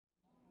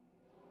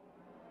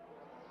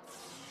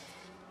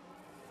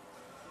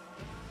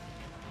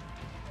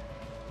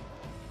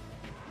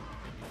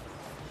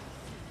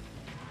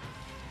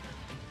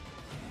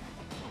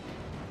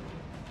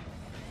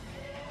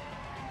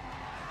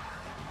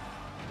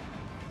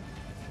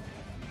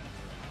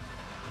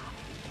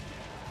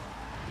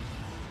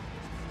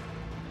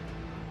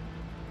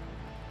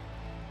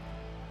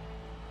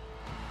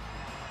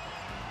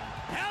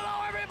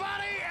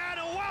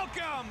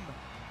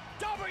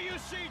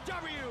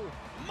WCW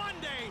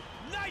Monday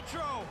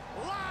Nitro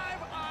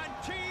live on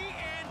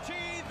TNT,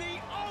 the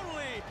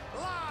only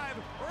live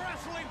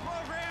wrestling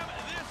program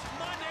this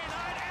Monday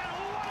night. And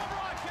what a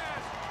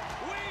broadcast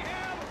we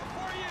have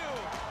for you.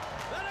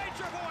 The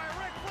Nature Boy,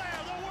 Ric Flair,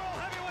 the World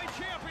Heavyweight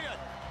Champion,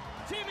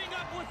 teaming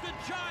up with the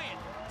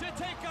Giant to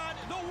take on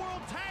the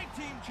World Tag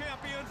Team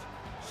Champions,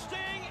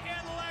 Sting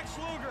and Lex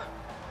Luger.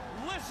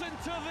 Listen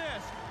to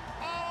this.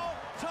 All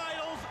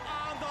titles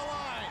on the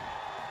line.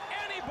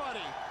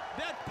 Anybody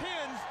that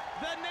pins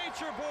the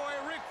Nature Boy,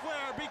 Ric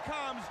Flair,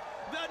 becomes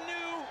the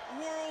new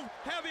World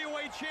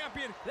Heavyweight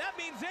Champion. That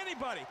means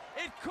anybody.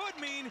 It could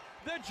mean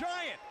the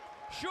Giant.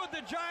 Should the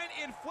Giant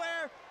and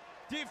Flair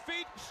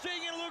defeat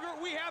Sting and Luger,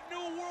 we have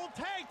new World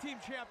Tag Team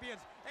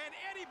Champions. And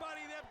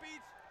anybody that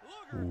beats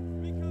Luger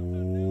becomes the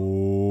new...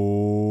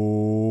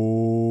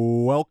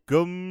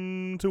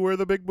 Welcome to Where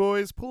the Big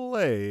Boys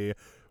Play.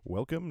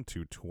 Welcome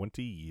to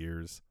 20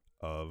 years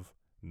of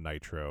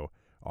Nitro,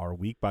 our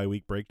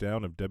week-by-week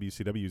breakdown of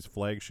WCW's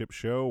flagship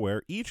show,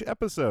 where each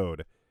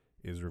episode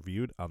is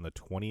reviewed on the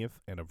 20th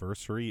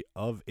anniversary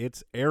of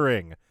its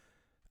airing.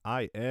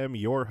 I am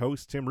your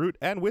host, Tim Root,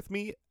 and with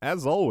me,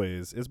 as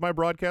always, is my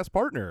broadcast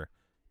partner.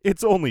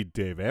 It's only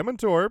Dave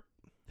Amantorp.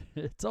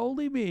 It's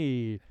only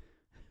me.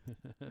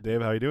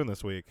 Dave, how you doing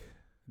this week?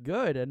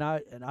 Good. And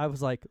I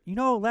was like,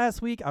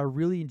 last week I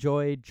really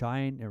enjoyed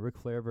Giant and Ric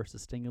Flair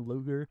versus Sting and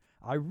Luger.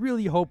 I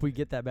really hope we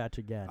get that match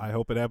again. I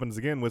hope it happens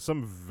again with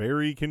some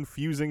very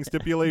confusing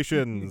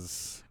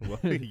stipulations. Well,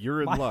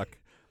 you're in luck.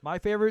 My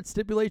favorite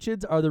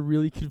stipulations are the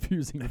really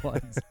confusing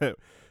ones.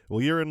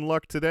 Well, you're in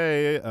luck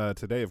today.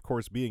 Today, of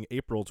course, being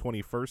April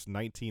 21st,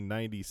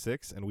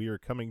 1996, and we are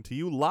coming to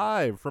you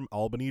live from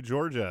Albany,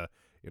 Georgia,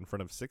 in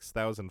front of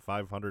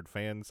 6,500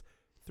 fans,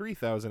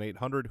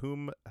 3,800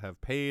 whom have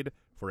paid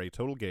for a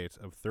total gate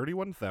of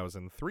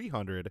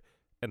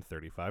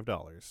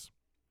 $31,335.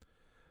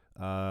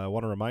 I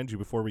want to remind you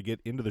before we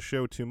get into the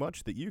show too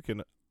much that you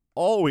can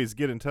always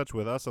get in touch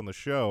with us on the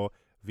show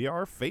via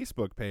our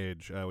Facebook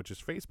page, which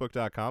is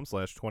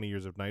facebook.com/20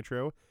 Years of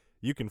Nitro.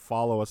 You can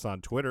follow us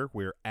on Twitter.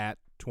 We're at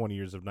 20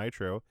 Years of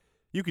Nitro.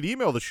 You could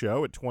email the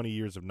show at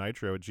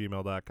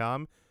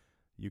 20yearsofnitro@gmail.com.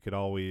 You could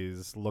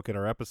always look at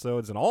our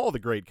episodes and all the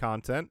great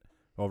content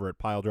over at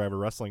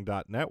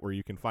piledriverwrestling.net, where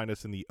you can find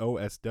us in the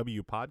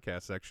OSW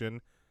podcast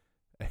section.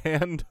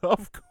 And,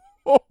 of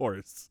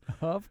course,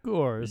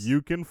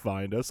 you can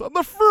find us on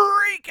the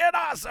Freakin'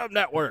 Awesome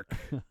Network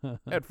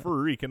at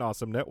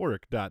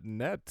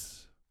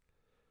freakinawesomenetwork.net.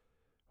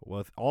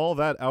 With all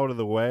that out of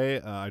the way,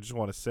 I just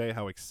want to say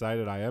how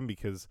excited I am,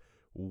 because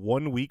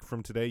 1 week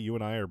from today, you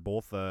and I are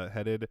both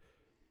headed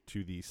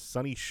to the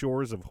sunny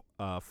shores of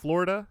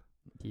Florida.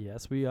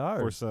 Yes, we are.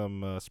 For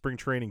some spring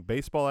training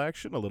baseball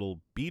action, a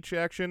little beach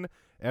action,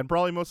 and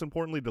probably most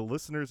importantly to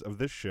listeners of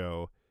this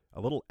show,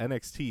 a little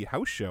NXT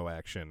house show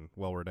action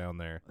while we're down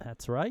there.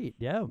 That's right,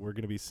 yeah. We're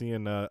going to be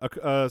seeing,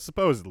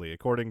 supposedly,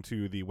 according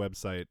to the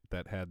website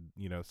that had,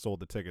 sold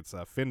the tickets,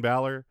 Finn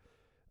Balor,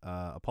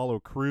 Apollo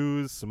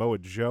Crews, Samoa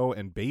Joe,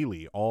 and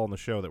Bayley all on the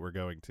show that we're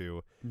going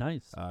to.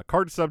 Nice.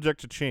 Card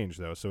subject to change,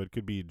 though, so it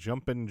could be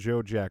Jumpin'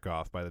 Joe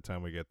Jackoff by the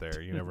time we get there.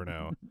 You never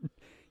know.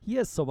 He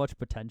has so much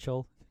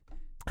potential.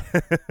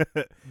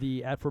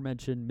 The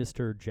aforementioned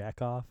Mr.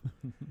 Jackoff.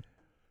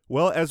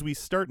 Well, as we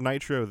start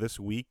Nitro this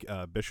week,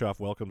 Bischoff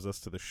welcomes us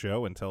to the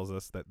show and tells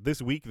us that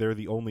this week they're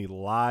the only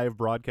live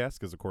broadcast,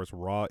 because, of course,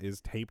 Raw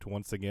is taped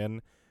once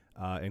again.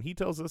 And he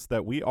tells us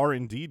that we are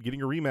indeed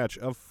getting a rematch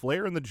of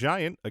Flair and the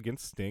Giant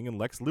against Sting and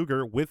Lex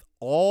Luger with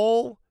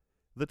all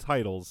the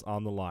titles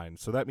on the line.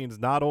 So that means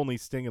not only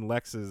Sting and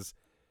Lex's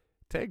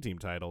tag team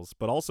titles,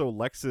 but also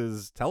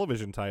Lex's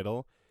television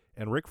title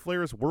and Ric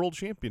Flair's world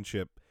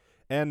championship.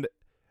 And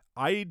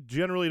I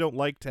generally don't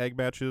like tag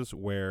matches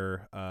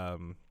where,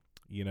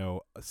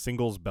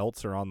 singles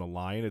belts are on the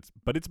line.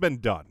 But it's been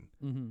done.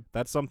 Mm-hmm.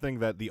 That's something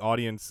that the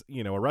audience,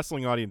 a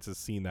wrestling audience has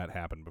seen that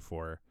happen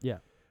before. Yeah.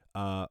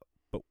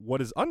 But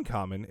what is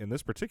uncommon in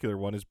this particular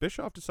one is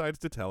Bischoff decides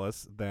to tell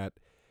us that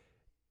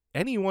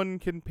anyone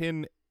can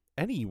pin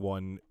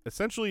anyone.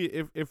 Essentially,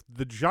 if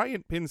the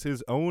Giant pins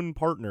his own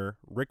partner,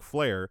 Ric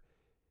Flair,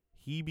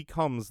 he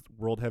becomes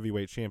World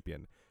Heavyweight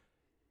Champion.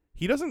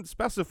 He doesn't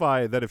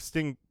specify that if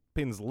Sting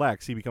pins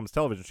Lex, he becomes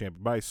television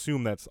champion, but I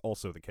assume that's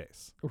also the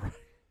case. Right.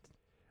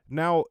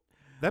 Now,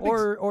 that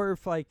or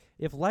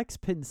if Lex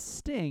pins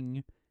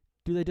Sting,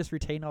 do they just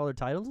retain all their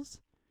titles?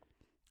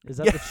 Is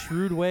that the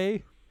shrewd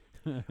way?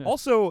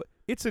 Also,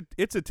 it's a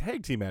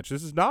tag team match.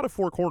 This is not a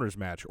four corners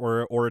match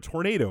or a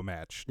tornado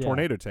match,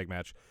 tornado tag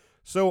match.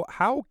 So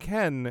how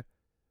can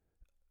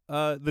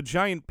the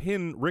Giant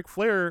pin Ric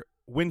Flair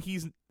when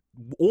he's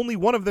only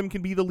one of them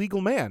can be the legal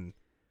man?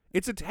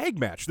 It's a tag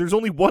match. There's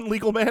only one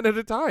legal man at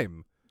a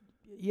time.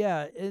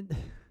 Yeah, and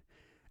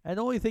the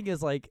only thing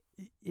is, like,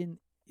 in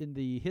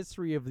the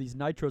history of these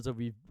Nitros that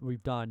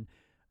we've done,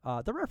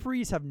 the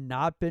referees have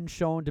not been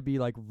shown to be,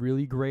 like,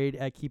 really great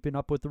at keeping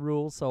up with the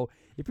rules. So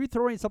if you're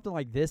throwing something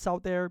like this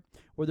out there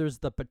where there's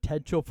the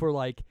potential for,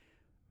 like,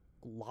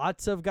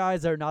 lots of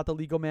guys that are not the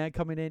legal man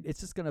coming in,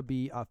 it's just going to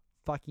be a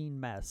fucking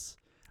mess.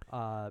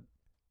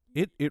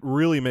 It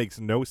really makes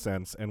no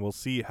sense, and we'll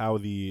see how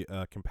the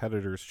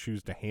competitors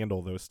choose to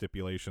handle those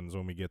stipulations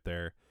when we get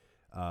there.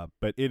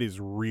 But it is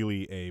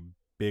really a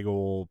big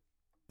old.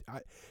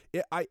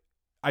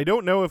 I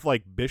don't know if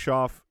like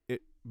Bischoff,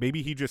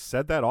 maybe he just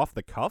said that off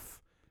the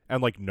cuff,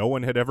 and like no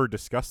one had ever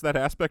discussed that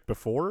aspect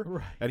before,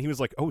 Right. and he was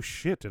like, "Oh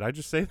shit, did I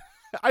just say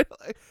that?"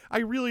 I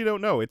really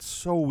don't know. It's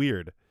so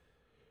weird.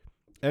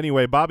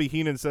 Anyway, Bobby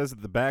Heenan says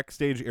that the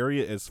backstage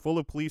area is full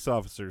of police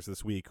officers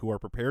this week who are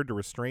prepared to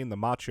restrain the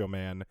Macho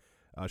Man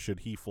should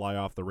he fly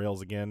off the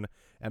rails again.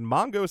 And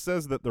Mongo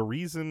says that the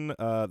reason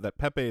that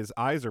Pepe's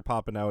eyes are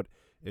popping out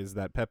is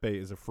that Pepe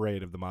is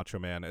afraid of the Macho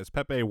Man, as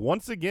Pepe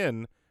once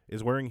again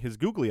is wearing his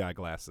googly eye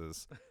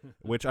glasses,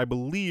 which I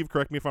believe,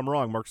 correct me if I'm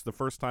wrong, marks the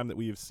first time that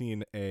we have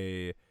seen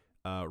a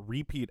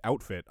repeat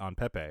outfit on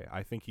Pepe.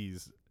 I think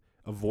he's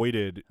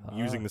avoided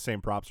using the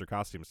same props or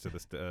costumes to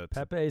this.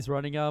 Pepe's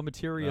running out of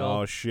material.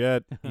 Oh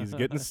shit, he's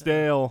getting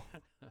stale.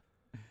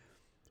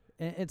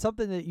 And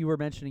something that you were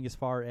mentioning as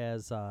far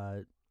as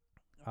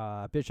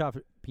Bischoff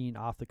being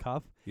off the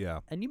cuff,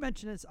 Yeah, and you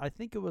mentioned this, I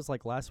think it was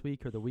like last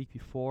week or the week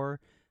before,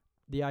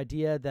 the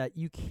idea that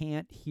you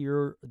can't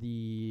hear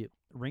the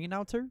ring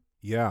announcer.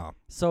 yeah,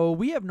 So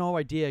we have no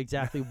idea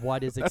exactly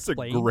what is that's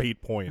explained. a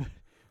great point.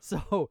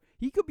 So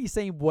he could be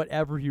saying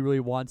whatever he really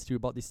wants to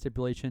about these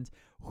stipulations.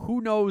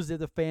 Who knows if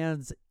the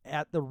fans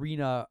at the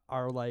arena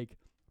are like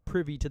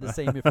privy to the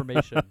same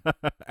information.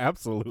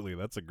 Absolutely,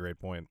 that's a great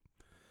point.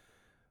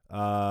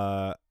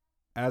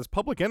 As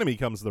Public Enemy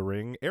comes to the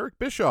ring, Eric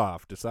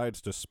Bischoff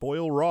decides to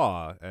spoil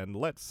Raw, and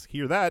let's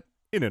hear that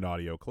in an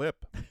audio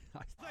clip.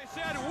 They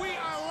said, we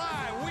are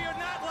live. We are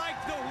not like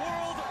the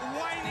World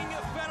Whining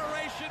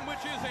Federation,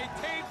 which is a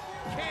tape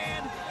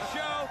can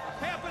show.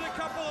 Happened a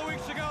couple of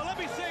weeks ago. Let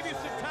me save you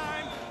some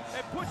time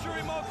and put your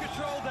remote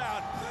control down.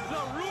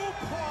 The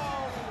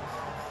RuPaul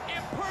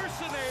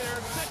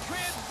impersonator, the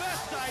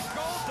transvestite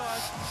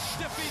Goldust,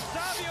 defeats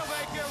Savio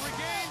Vega,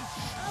 regains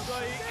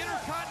the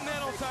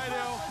Intercontinental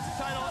title.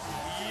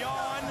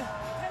 Yawn.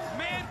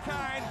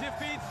 Mankind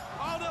defeats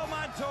Aldo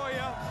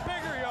Montoya,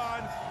 Bigger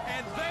Yawn,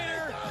 and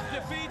Vader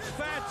defeats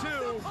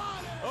Fatu.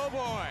 Oh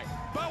boy.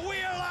 But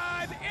we are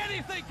live.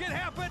 Anything can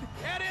happen,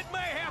 and it may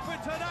happen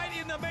tonight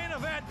in the main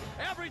event.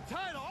 Every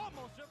title,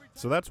 almost every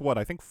title. So that's what,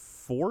 I think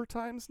 4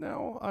 times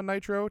now on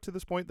Nitro to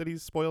this point that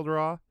he's spoiled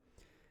Raw?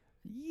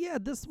 Yeah,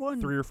 this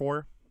one. 3 or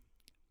 4?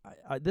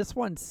 This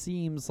one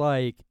seems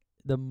like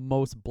the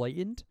most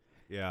blatant.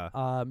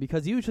 Yeah.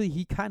 Because usually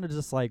he kind of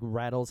just like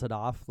rattles it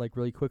off like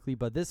really quickly,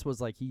 but this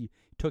was like he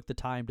took the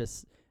time to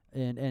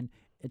and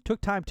it took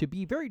time to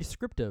be very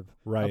descriptive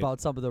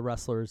about some of the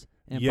wrestlers,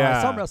 and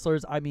by some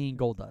wrestlers I mean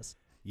Goldust.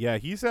 Yeah,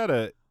 he's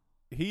had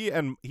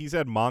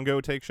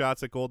Mongo take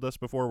shots at Goldust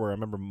before, where I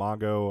remember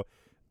Mongo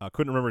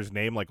couldn't remember his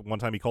name. Like one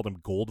time he called him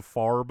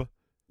Goldfarb.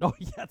 Oh,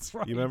 yeah, that's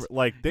right. You remember?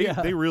 Like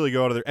they really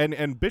go out of their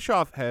and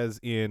Bischoff has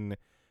in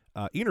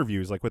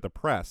interviews like with the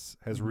press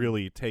has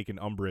really taken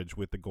umbrage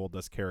with the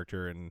Goldust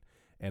character and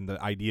the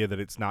idea that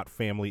it's not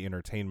family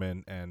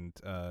entertainment and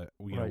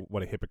you know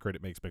what a hypocrite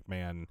it makes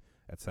McMahon,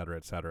 et cetera,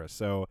 et cetera.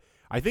 So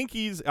I think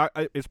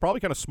it's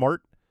probably kind of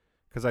smart,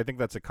 because I think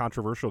that's a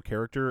controversial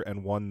character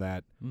and one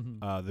that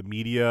the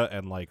media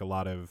and like a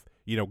lot of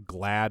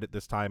GLAAD at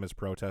this time is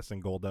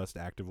protesting Goldust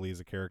actively as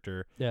a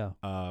character. Yeah.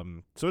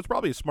 So it's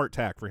probably a smart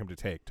tack for him to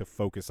take to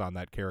focus on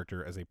that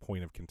character as a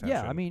point of contention.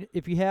 Yeah, I mean,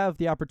 if you have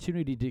the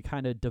opportunity to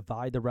kind of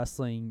divide the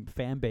wrestling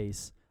fan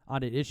base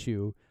on an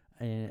issue,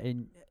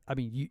 and I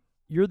mean,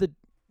 you're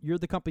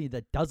the company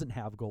that doesn't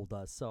have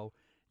Goldust, so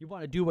you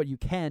want to do what you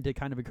can to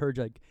kind of encourage,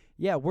 like,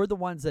 yeah, we're the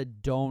ones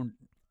that don't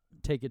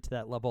take it to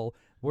that level.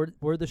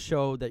 We're the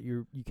show that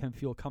you can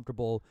feel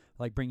comfortable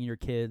like bringing your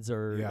kids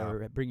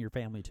or bring your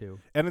family to.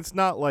 And it's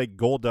not like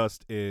Goldust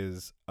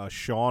is a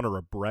Shawn or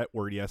a Brett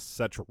where he has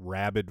such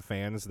rabid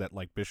fans that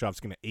like Bischoff's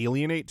going to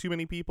alienate too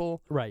many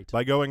people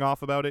by going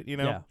off about it.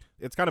 Yeah.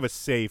 It's kind of a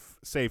safe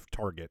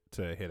target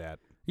to hit at.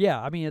 Yeah,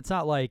 I mean, it's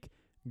not like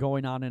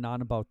going on and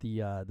on about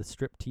the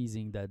strip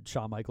teasing that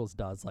Shawn Michaels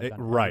does like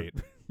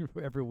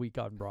every week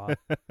on Raw.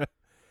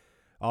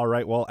 All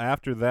right, well,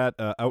 after that,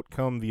 out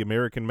come the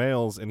American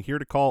Males, and here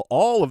to call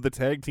all of the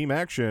tag team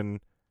action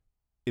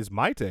is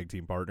my tag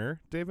team partner,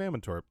 Dave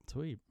Amantorp.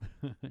 Sweet.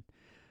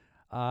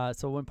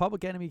 So when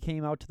Public Enemy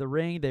came out to the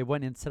ring, they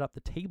went and set up the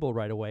table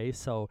right away,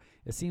 so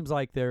it seems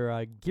like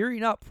they're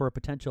gearing up for a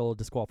potential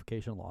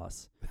disqualification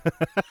loss.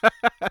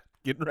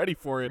 Getting ready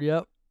for it.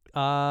 Yep.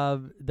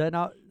 Then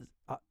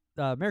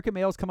American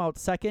Males come out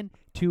second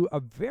to a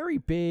very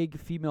big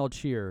female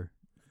cheer.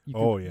 You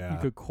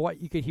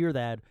could hear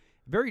that.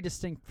 Very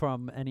distinct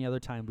from any other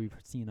time we've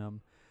seen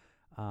them.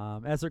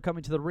 As they're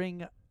coming to the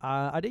ring,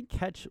 I didn't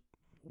catch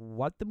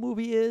what the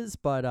movie is,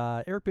 but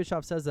Eric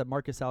Bischoff says that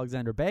Marcus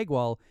Alexander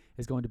Bagwell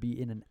is going to be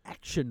in an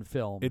action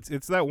film.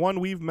 It's that one,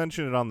 we've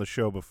mentioned it on the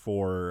show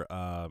before,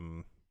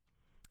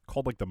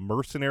 called like The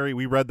Mercenary.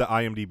 We read the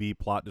IMDb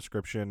plot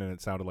description, and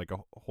it sounded like a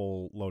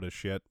whole load of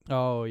shit.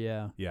 Oh,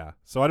 yeah. Yeah.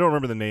 So I don't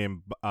remember the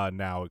name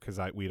now because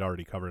we'd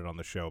already covered it on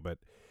the show, but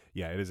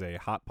yeah, it is a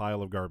hot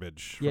pile of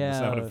garbage from the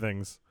sound of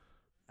things.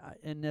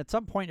 and at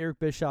some point Eric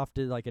Bischoff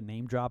did like a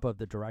name drop of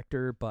the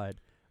director, but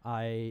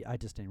I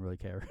just didn't really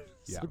care.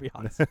 To be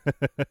honest.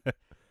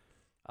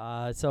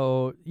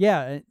 So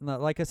yeah,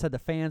 like I said, the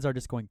fans are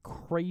just going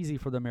crazy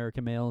for the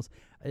American Males.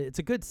 It's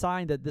a good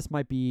sign that this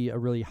might be a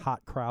really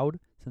hot crowd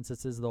since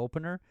this is the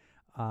opener.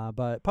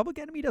 But Public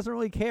Enemy doesn't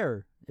really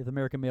care if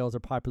American Males are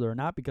popular or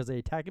not because they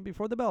attack him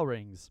before the bell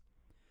rings.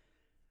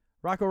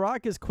 Rocco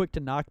Rock is quick to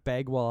knock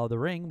Bagwell out of the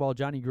ring while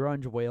Johnny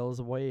Grunge wails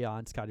away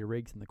on Scotty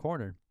Riggs in the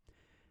corner.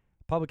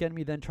 Public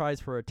Enemy then tries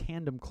for a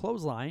tandem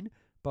clothesline,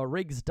 but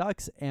Riggs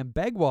ducks and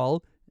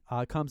Bagwell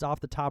comes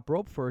off the top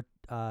rope for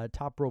a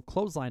top rope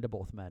clothesline to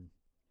both men.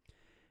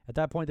 At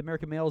that point, the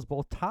American Males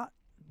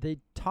they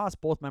toss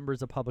both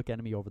members of Public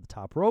Enemy over the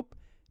top rope.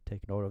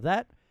 Take note of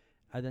that.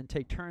 And then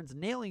take turns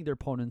nailing their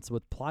opponents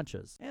with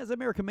planches. As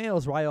American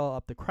Males rile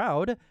up the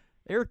crowd,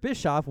 Eric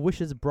Bischoff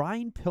wishes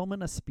Brian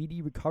Pillman a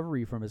speedy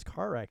recovery from his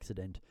car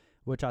accident,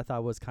 which I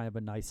thought was kind of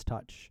a nice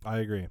touch. I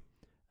agree.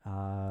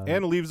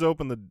 And leaves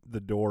open the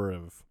door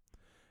of,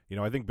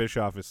 I think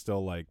Bischoff is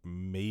still like,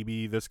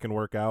 maybe this can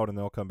work out and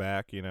they'll come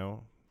back,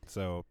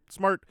 So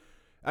smart.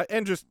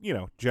 And just,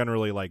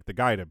 generally like the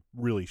guy had a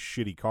really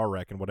shitty car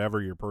wreck and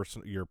whatever your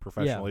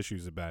professional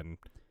issues have been,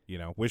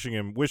 wishing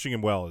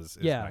him well is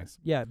nice.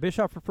 Yeah,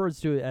 Bischoff refers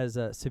to it as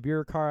a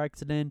severe car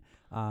accident.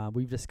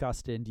 We've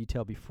discussed it in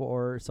detail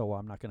before, so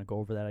I'm not going to go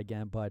over that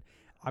again. But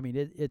I mean,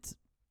 it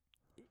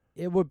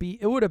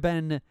would have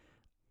been.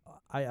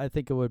 I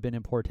think it would have been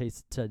in poor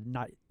taste to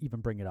not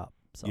even bring it up.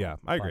 So, yeah,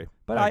 I agree.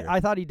 But I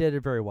thought he did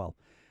it very well.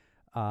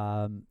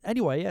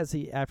 Anyway,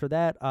 after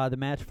that, the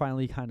match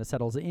finally kind of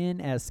settles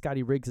in as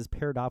Scotty Riggs is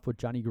paired off with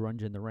Johnny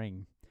Grunge in the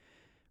ring.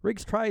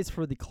 Riggs tries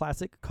for the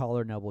classic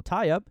collar and elbow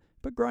tie-up,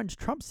 but Grunge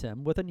trumps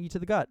him with a knee to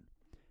the gut.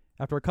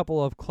 After a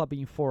couple of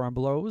clubbing forearm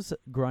blows,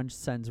 Grunge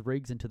sends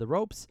Riggs into the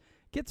ropes,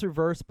 gets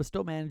reversed, but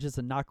still manages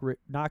to knock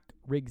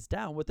Riggs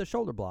down with a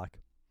shoulder block.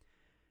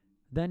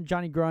 Then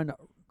Johnny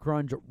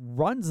Grunge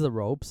runs the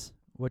ropes,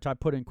 which I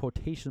put in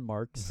quotation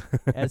marks,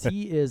 as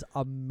he is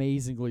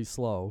amazingly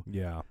slow.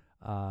 Yeah.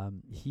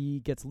 He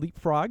gets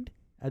leapfrogged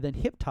and then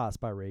hip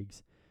tossed by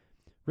Riggs.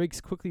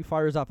 Riggs quickly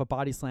fires off a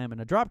body slam and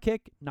a drop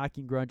kick,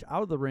 knocking Grunge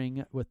out of the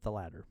ring with the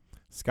ladder.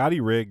 Scotty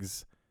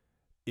Riggs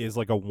is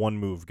like a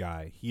one-move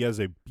guy. He has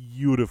a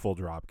beautiful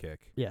drop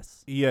kick.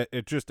 Yes. Yeah,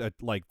 it just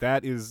like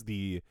that is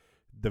the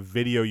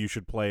video you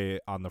should play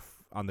on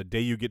the day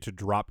you get to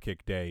drop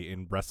kick day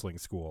in wrestling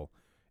school.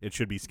 It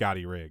should be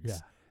Scotty Riggs. Yeah.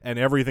 And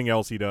everything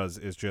else he does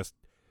is just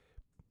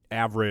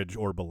average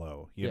or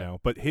below, you know.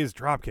 But his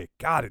drop kick,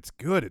 God, it's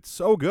good. It's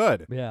so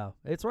good. Yeah.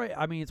 It's right.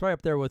 I mean, it's right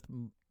up there with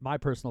my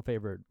personal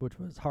favorite, which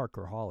was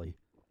Harker Hawley.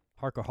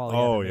 Harker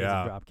Hawley had an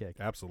amazing drop kick.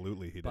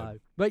 Absolutely, he did.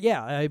 But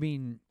yeah, I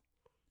mean,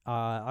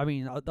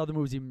 other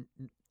moves you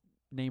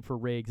name for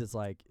Riggs is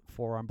like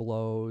forearm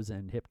blows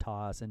and hip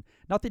toss, and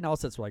nothing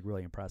else that's like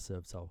really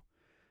impressive. So,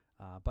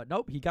 but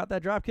nope, he got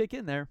that drop kick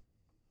in there.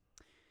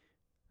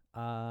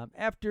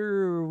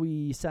 After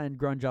we send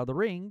Grunge out of the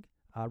ring,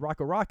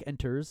 Rocco Rock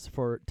enters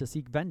to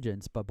seek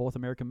vengeance, but both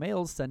American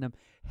Males send him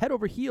head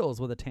over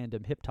heels with a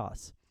tandem hip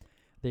toss.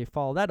 They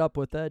follow that up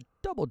with a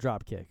double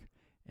drop kick,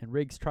 and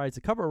Riggs tries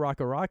to cover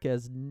Rocco Rock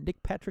as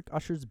Nick Patrick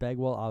ushers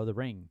Bagwell out of the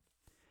ring.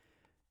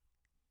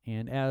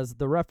 And as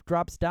the ref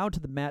drops down to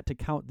the mat to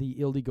count the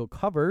illegal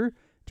cover,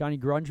 Johnny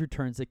Grunge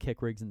returns to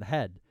kick Riggs in the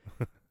head,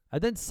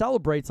 and then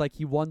celebrates like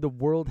he won the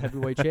World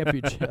Heavyweight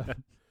Championship.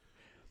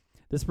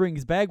 This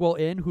brings Bagwell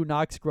in, who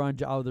knocks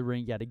Grunge out of the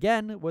ring yet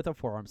again with a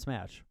forearm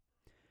smash.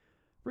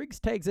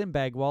 Riggs tags in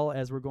Bagwell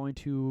as we're going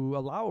to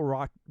allow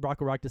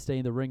Rocco Rock to stay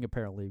in the ring,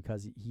 apparently,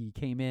 because he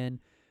came in,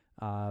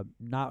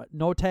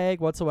 no tag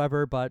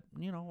whatsoever, but,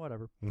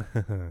 whatever.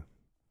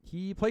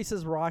 He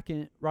places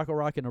Rocco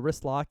Rock in a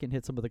wrist lock and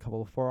hits him with a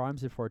couple of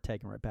forearms before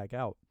tagging right back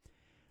out.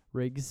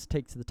 Riggs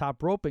takes the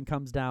top rope and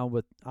comes down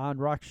on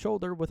Rock's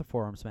shoulder with a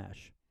forearm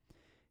smash.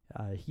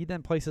 He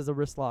then places a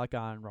wrist lock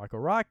on Rocco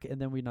Rock, and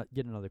then we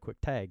get another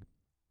quick tag.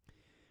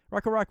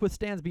 Rocco Rock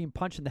withstands being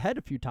punched in the head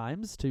a few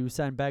times to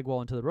send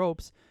Bagwell into the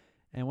ropes,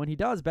 and when he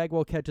does,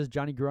 Bagwell catches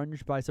Johnny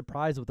Grunge by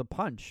surprise with a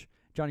punch.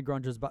 Johnny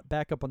Grunge was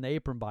back up on the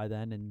apron by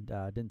then and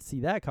didn't see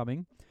that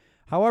coming.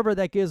 However,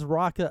 that gives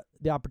Rock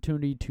the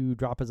opportunity to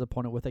drop his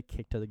opponent with a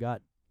kick to the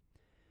gut.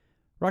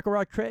 Rocco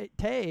Rock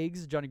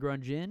tags Johnny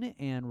Grunge in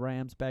and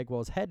rams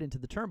Bagwell's head into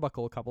the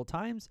turnbuckle a couple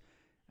times,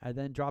 and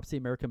then drops the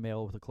American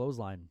Male with a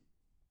clothesline.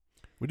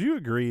 Would you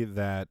agree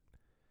that,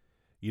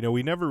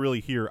 we never really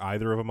hear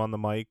either of them on the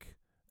mic,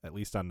 at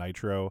least on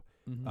Nitro?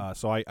 Mm-hmm.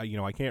 So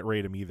I can't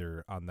rate him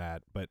either on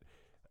that. But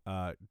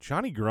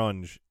Johnny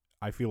Grunge,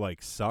 I feel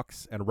like,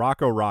 sucks. And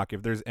Rocco Rock,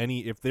 if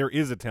there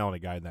is a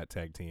talented guy in that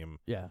tag team,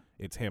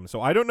 it's him.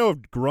 So I don't know if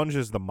Grunge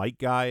is the mic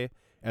guy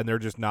and they're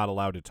just not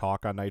allowed to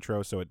talk on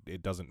Nitro, so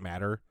it doesn't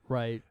matter.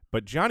 Right.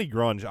 But Johnny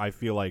Grunge, I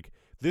feel like,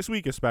 this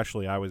week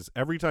especially,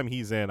 every time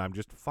he's in, I'm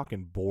just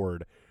fucking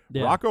bored.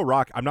 Yeah. Rocco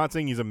Rock, I'm not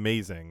saying he's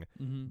amazing,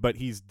 but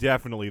he's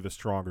definitely the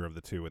stronger of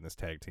the two in this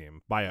tag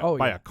team by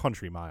a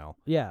country mile.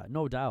 Yeah,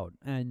 no doubt.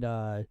 And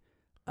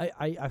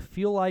I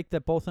feel like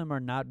that both of them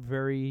are not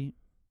very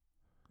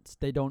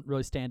they don't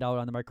really stand out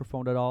on the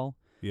microphone at all.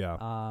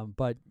 Yeah.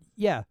 But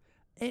yeah,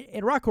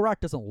 and Rocco Rock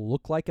doesn't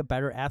look like a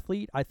better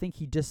athlete. I think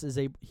he just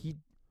he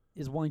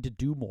is willing to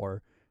do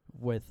more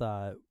with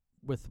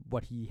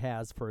what he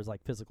has for his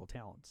like physical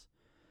talents.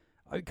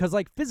 Because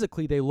like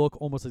physically they look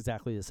almost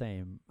exactly the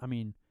same. I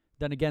mean,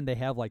 then again they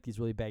have like these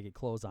really baggy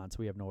clothes on, so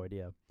we have no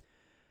idea.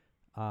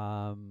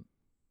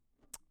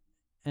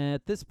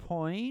 At this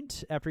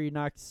point, after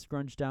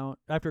Grunge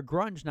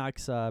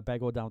knocks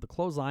Bagwell down with the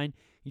clothesline,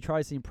 he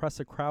tries to impress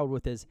the crowd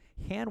with his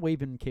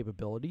hand-waving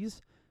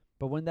capabilities,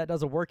 but when that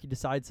doesn't work, he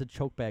decides to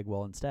choke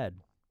Bagwell instead.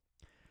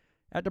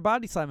 After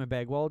body slamming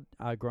Bagwell,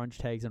 Grunge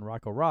tags in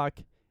Rocco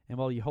Rock, and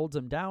while he holds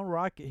him down,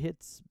 Rock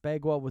hits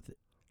Bagwell with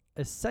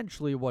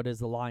essentially what is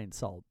the lion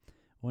salt.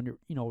 When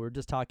we're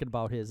just talking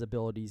about his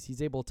abilities,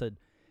 he's able to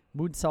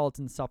moonsault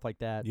and stuff like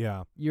that.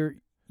 Yeah.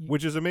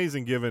 Which is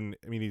amazing given,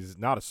 I mean, he's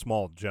not a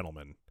small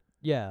gentleman.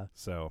 Yeah.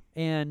 So.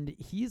 And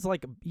he's a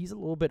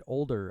little bit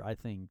older, I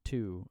think,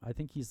 too. I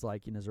think he's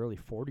like in his early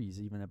 40s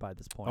even by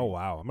this point. Oh,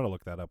 wow. I'm going to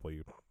look that up while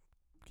you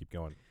keep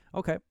going.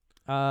 Okay.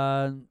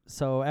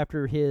 So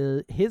after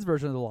his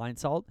version of the lion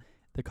salt,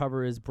 the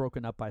cover is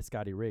broken up by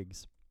Scotty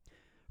Riggs.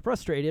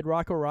 Frustrated,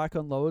 Rocco Rock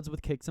unloads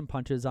with kicks and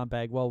punches on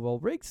Bagwell while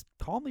Riggs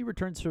calmly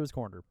returns to his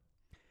corner.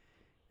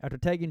 After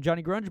tagging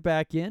Johnny Grunge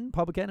back in,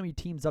 Public Enemy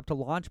teams up to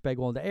launch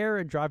Bagwell in the air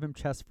and drive him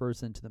chest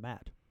first into the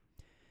mat.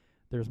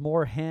 There's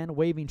more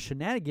hand-waving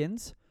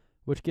shenanigans,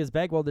 which gives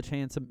Bagwell the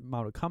chance to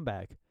mount a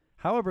comeback.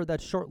 However,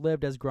 that's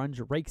short-lived as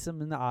Grunge rakes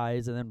him in the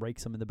eyes and then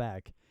rakes him in the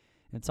back.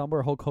 And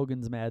somewhere Hulk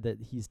Hogan's mad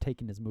that he's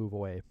taking his move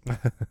away.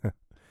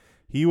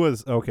 He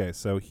was, okay,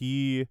 so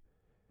he's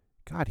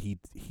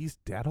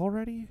dead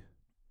already?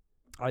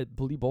 I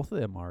believe both of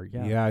them are,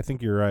 yeah. Yeah, I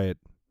think you're right.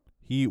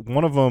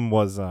 One of them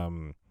was,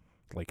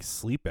 like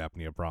sleep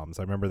apnea problems.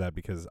 I remember that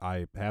because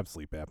I have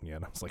sleep apnea,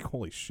 and I was like,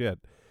 holy shit.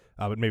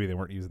 But maybe they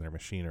weren't using their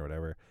machine or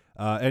whatever.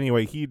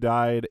 Anyway, he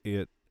died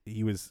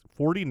he was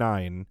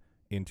 49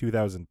 in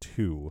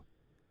 2002.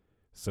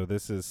 So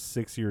this is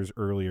 6 years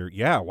earlier.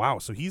 Yeah, wow.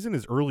 So he's in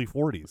his early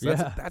 40s.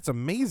 That's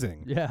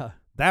amazing. Yeah.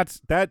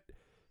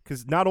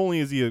 Because not only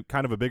is he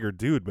kind of a bigger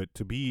dude, but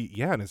to be,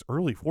 in his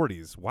early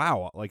 40s.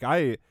 Wow. Like,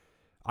 I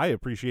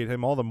appreciate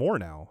him all the more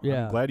now.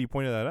 Yeah. I'm glad you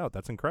pointed that out.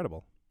 That's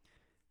incredible.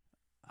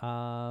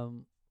 Yeah,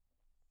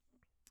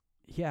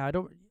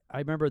 I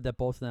remember that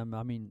both of them,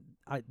 I mean,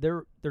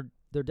 their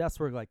deaths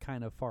were like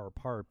kind of far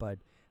apart, but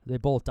they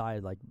both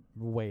died like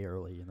way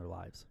early in their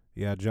lives.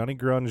 Yeah, Johnny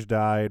Grunge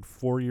died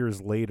 4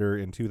 years later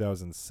in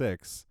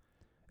 2006,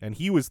 and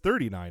he was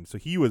 39, so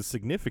he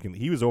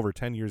was over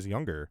 10 years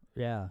younger.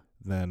 Yeah.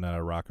 Than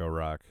Rocco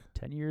Rock.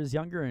 10 years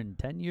younger and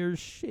 10 years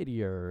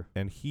shittier.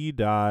 And he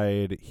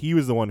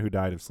was the one who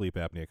died of sleep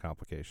apnea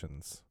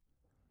complications.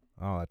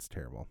 Oh, that's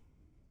terrible.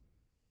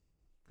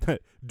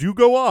 Do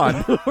go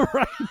on.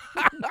 Right.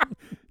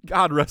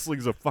 God,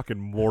 wrestling's a fucking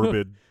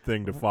morbid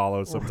thing to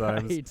follow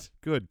sometimes. Right.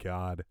 Good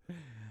God.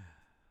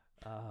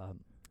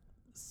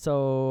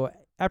 So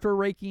after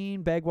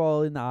raking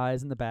Bagwell in the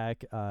eyes and the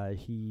back,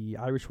 he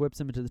Irish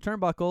whips him into the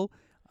turnbuckle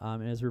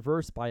and is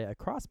reversed by a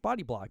cross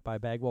body block by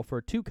Bagwell for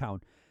a 2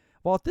 count.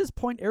 Well, at this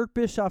point, Eric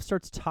Bischoff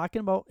starts talking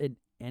about an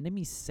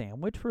enemy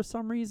sandwich for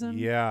some reason.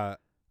 Yeah.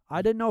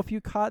 I didn't know if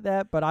you caught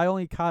that, but I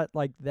only caught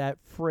like that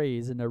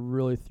phrase, and it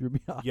really threw me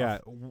off. Yeah,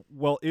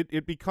 well,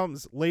 it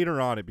becomes later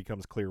on. It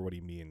becomes clear what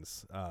he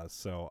means.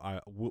 So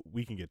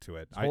we can get to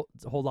it.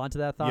 Hold on to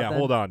that thought. Yeah, then?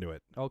 hold on to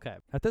it. Okay.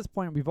 At this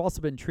point, we've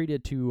also been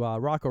treated to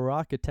Rocco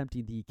Rock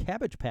attempting the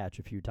Cabbage Patch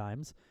a few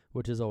times,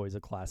 which is always a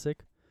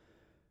classic.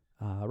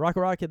 Rocco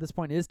Rock at this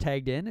point is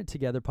tagged in, and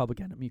together Public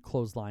Enemy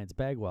clotheslines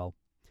Bagwell.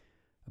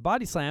 A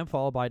body slam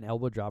followed by an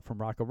elbow drop from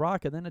Rocco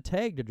Rock, and then a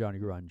tag to Johnny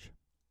Grunge.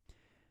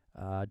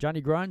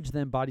 Johnny Grunge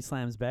then body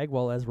slams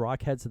Bagwell as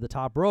Rock heads to the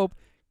top rope,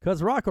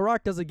 because Rocco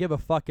Rock doesn't give a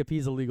fuck if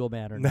he's a legal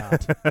man or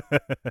not.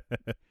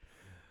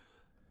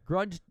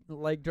 Grunge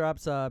leg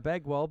drops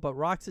Bagwell, but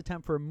Rock's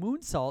attempt for a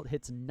moonsault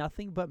hits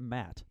nothing but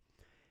mat.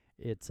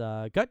 It's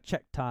gut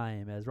check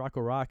time as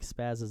Rocco Rock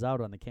spazzes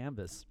out on the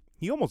canvas.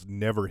 He almost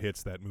never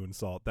hits that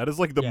moonsault. That is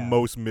like the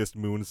most missed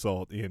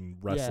moonsault in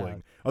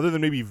wrestling, other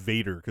than maybe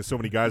Vader, because so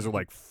many guys are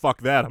like,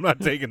 fuck that, I'm not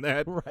taking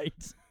that.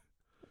 Right.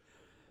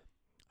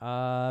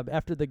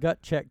 After the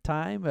gut check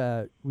time,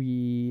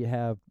 we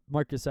have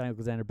Marcus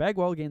Alexander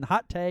Bagwell getting the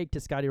hot tag to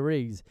Scotty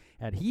Riggs,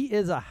 and he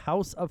is a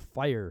house of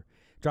fire,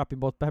 dropping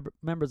both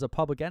members of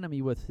Public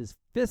Enemy with his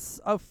fists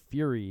of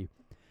fury.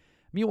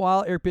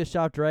 Meanwhile, Eric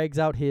Bischoff drags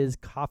out his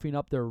coughing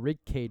up their rib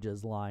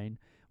cages line,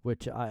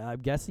 which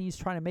I'm guessing he's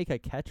trying to make a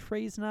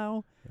catchphrase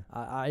now.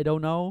 I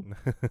don't know.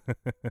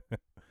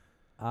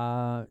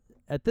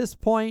 At this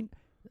point,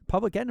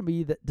 Public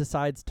Enemy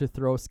decides to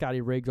throw Scotty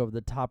Riggs over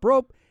the top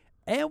rope,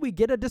 and we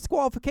get a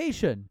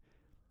disqualification,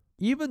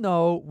 even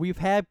though we've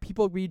had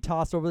people being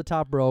tossed over the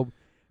top rope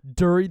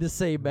during the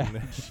same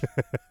match.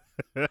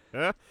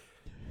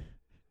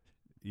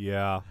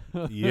 Yeah,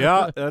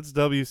 that's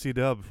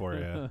WCW for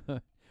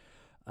you.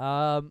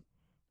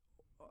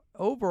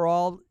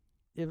 Overall,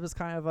 it was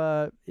kind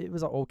of it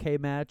was an okay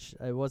match.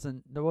 There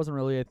wasn't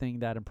really anything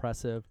that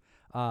impressive.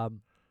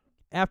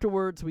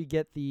 afterwards, we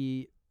get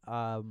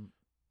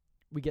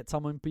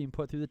someone being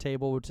put through the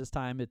table, which this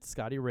time it's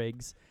Scotty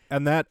Riggs.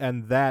 And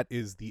that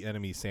is the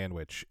enemy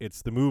sandwich.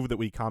 It's the move that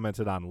we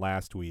commented on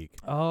last week.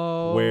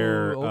 Oh,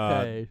 where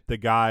okay. The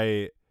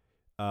guy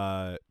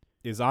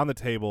is on the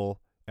table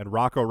and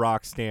Rocco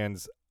Rock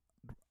stands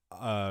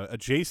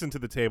adjacent to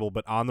the table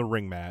but on the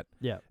ring mat.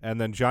 Yeah. And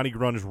then Johnny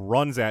Grunge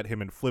runs at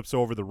him and flips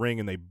over the ring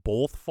and they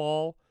both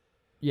fall.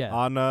 Yeah.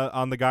 On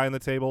the guy on the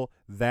table.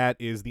 That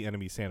is the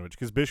enemy sandwich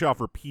because Bischoff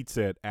repeats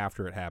it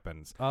after it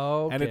happens.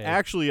 Oh, okay. And it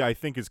actually, I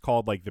think, is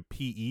called like the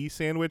PE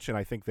sandwich, and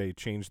I think they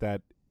changed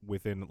that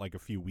within like a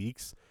few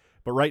weeks.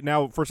 But right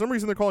now, for some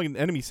reason, they're calling it an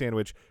enemy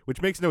sandwich,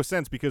 which makes no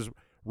sense because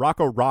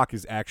Rocco Rock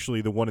is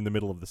actually the one in the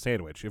middle of the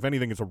sandwich. If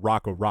anything, it's a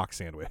Rocco Rock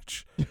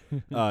sandwich,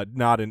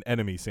 not an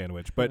enemy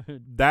sandwich. But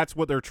that's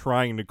what they're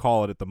trying to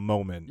call it at the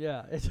moment.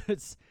 Yeah,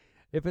 it's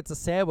if it's a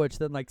sandwich,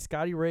 then like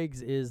Scotty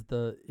Riggs is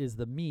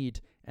the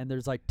meat, and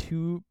there's like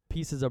 2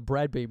 pieces of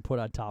bread being put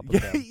on top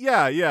of them.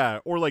 Yeah.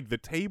 Or like the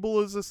table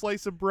is a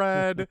slice of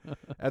bread,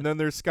 and then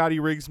there's Scotty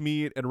Riggs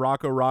meat, and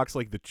Rocco Rock's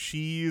like the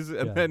cheese,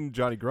 and then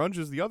Johnny Grunge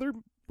is the other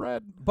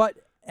bread. But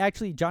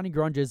actually, Johnny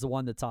Grunge is the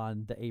one that's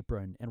on the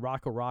apron, and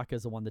Rocco Rock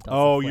is the one that does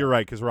Oh, the you're flip.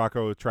 right, because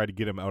Rocco tried to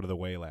get him out of the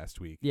way last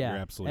week. Yeah, You're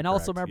absolutely and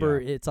also correct.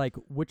 remember, Yeah. it's like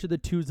which of the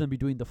two's gonna be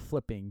doing the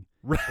flipping?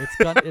 Right.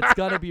 It's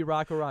gonna be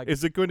Rocco Rock.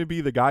 Is it going to be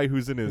the guy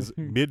who's in his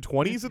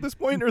mid-20s at this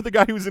point, or the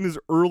guy who's in his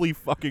early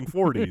fucking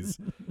 40s?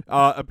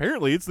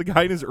 Apparently, it's the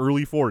guy in his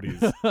early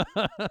 40s.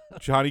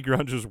 Johnny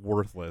Grunge is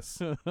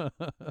worthless.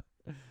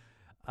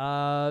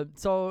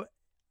 So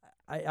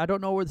I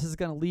don't know where this is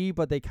going to lead,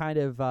 but they kind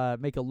of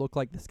make it look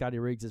like the Scotty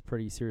Riggs is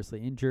pretty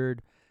seriously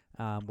injured.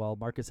 Well,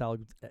 Marcus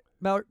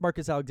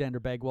Alexander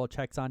Bagwell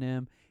checks on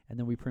him, and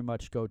then we pretty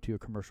much go to a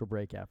commercial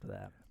break after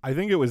that. I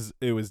think it was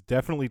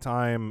definitely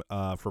time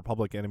for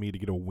Public Enemy to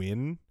get a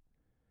win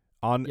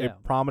on a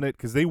prominent,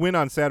 because they win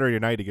on Saturday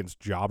night against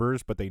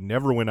Jobbers, but they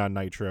never win on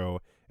Nitro,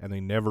 and they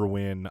never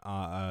win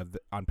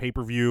on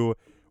pay-per-view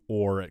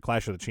or at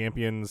Clash of the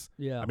Champions.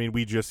 Yeah. I mean,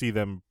 we just see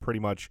them pretty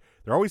much,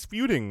 they're always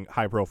feuding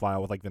high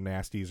profile with like the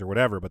Nasties or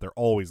whatever, but they're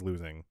always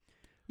losing.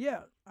 Yeah,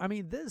 I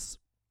mean, this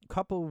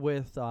coupled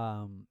with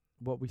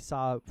what we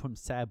saw from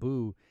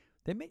Sabu,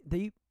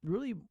 they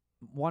really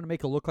want to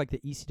make it look like the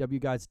ECW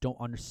guys don't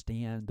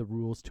understand the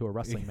rules to a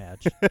wrestling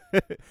match.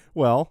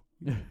 Well,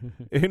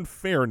 in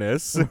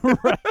fairness.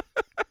 Right.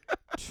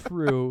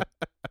 True.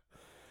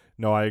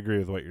 No, I agree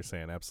with what you're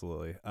saying.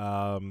 Absolutely.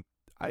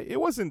 It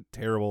wasn't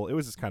terrible. It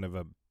was just kind of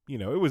a,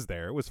 it was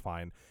there. It was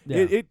fine.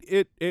 Yeah.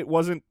 It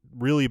wasn't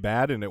really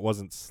bad and it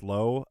wasn't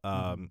slow.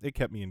 It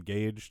kept me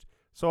engaged.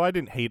 So I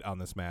didn't hate on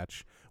this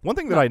match. One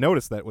thing that I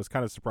noticed that was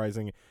kind of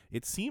surprising,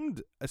 it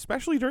seemed,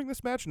 especially during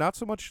this match, not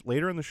so much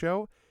later in the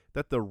show,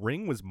 that the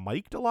ring was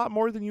mic'd a lot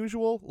more than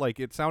usual. Like,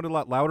 it sounded a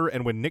lot louder,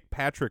 and when Nick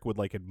Patrick would,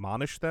 like,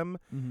 admonish them,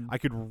 I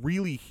could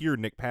really hear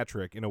Nick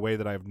Patrick in a way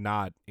that I have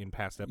not in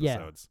past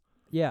episodes.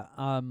 Yeah.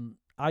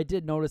 I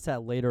did notice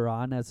that later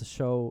on as the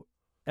show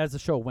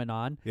went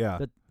on. Yeah.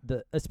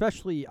 The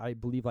especially, I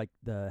believe, like,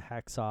 the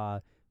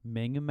Hacksaw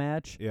Ming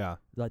match. Yeah.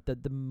 Like,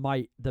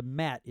 the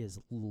mat is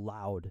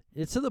loud.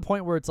 It's to the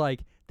point where it's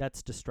like,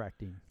 that's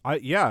distracting. I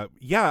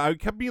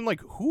kept being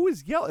like, who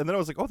is yelling? And then I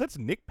was like, oh, that's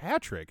Nick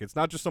Patrick. It's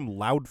not just some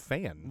loud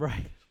fan.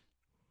 Right.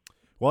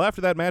 Well, after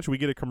that match, we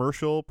get a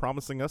commercial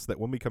promising us that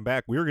when we come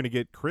back, we're going to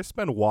get Chris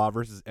Benoit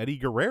versus Eddie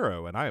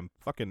Guerrero, and I am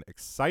fucking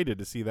excited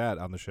to see that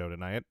on the show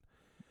tonight.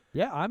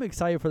 Yeah, I'm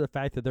excited for the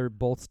fact that they're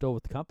both still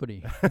with the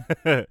company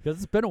because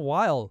it's been a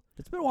while.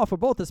 It's been a while for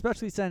both,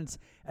 especially since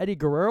Eddie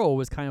Guerrero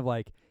was kind of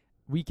like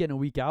week in and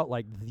week out,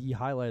 like the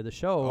highlight of the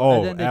show.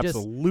 Oh, and then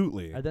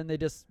absolutely. And then they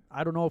just,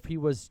 I don't know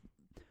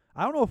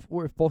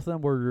if both of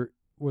them were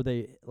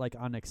they like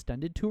on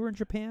extended tour in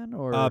Japan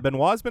or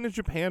Benoit's been in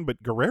Japan,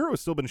 but Guerrero's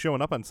still been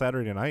showing up on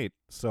Saturday night,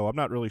 so I'm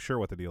not really sure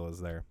what the deal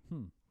is there.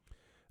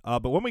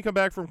 But when we come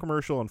back from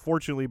commercial,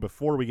 unfortunately,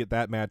 before we get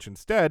that match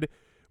instead,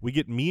 we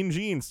get Mean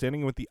Gene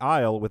standing with the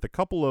aisle with a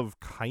couple of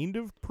kind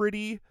of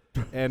pretty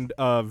and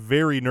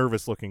very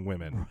nervous-looking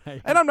women.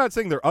 Right. And I'm not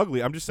saying they're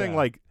ugly. I'm just saying, Yeah.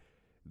 like,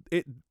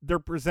 they're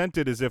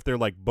presented as if they're,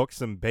 like,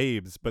 buxom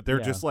babes, but they're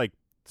just, like,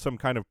 some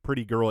kind of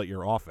pretty girl at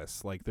your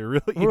office. Like, they're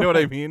really, you know what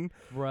I mean?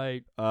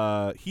 Right.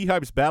 He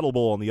hypes Battle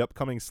Bowl on the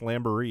upcoming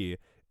Slamboree.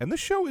 And this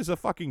show is a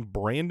fucking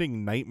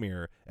branding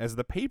nightmare, as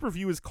the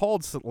pay-per-view is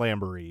called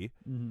Slamboree,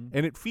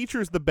 and it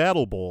features the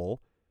Battle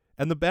Bowl,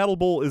 and the Battle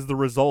Bowl is the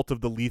result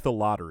of the Lethal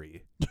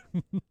Lottery.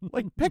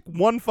 Like, pick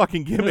one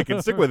fucking gimmick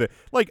and stick with it.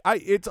 Like,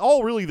 it's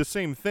all really the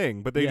same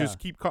thing, but they just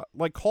keep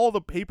call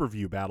the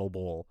pay-per-view Battle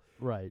Bowl,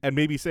 Right. and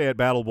maybe say at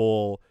Battle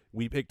Bowl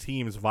we pick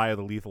teams via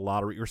the Lethal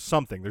Lottery or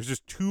something. There's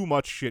just too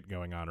much shit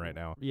going on right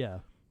now. Yeah.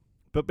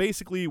 But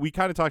basically, we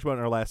kind of talked about it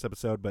in our last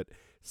episode, but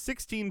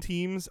 16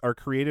 teams are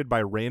created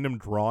by random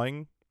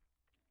drawing,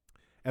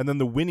 and then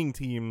the winning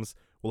teams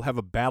will have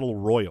a battle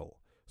royal.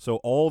 So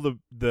all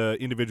the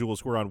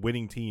individuals who are on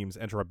winning teams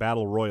enter a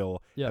battle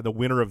royal, and the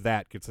winner of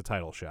that gets a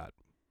title shot.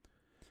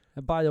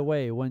 And by the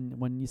way,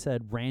 when you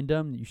said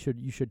random, you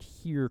should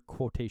hear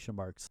quotation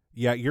marks.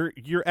 Yeah,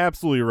 you're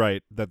absolutely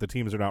right that the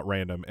teams are not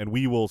random, and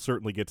we will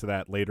certainly get to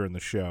that later in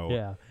the show.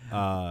 Yeah.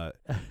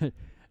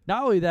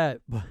 Not only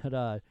that,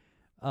 but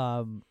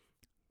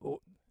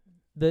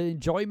the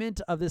enjoyment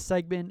of this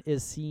segment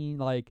is seeing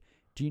like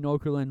Gene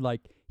Okerlund,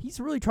 like he's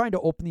really trying to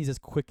open these as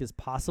quick as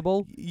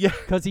possible. Yeah,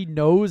 because he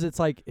knows it's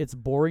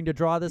boring to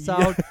draw this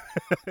out.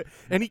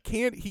 And he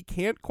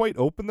can't quite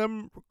open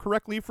them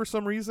correctly for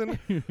some reason.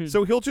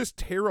 So he'll just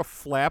tear a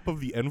flap of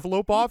the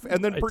envelope off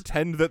and then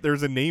pretend that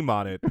there's a name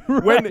on it.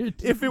 When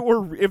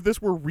if this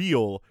were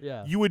real,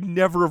 you would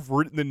never have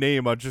written the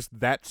name on just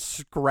that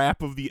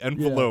scrap of the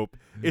envelope.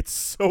 Yeah. It's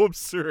so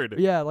absurd.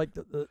 Yeah, like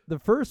the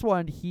first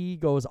one, he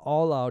goes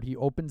all out. He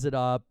opens it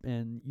up,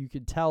 and you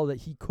can tell that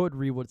he could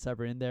read what's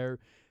ever in there.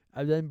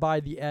 And then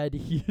by the end,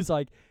 he's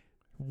like,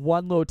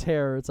 one little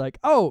tear. It's like,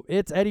 oh,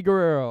 it's Eddie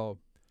Guerrero.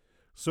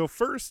 So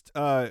first,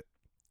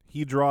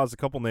 he draws a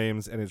couple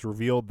names, and it's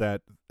revealed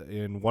that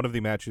in one of the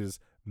matches,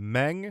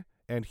 Meng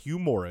and Hugh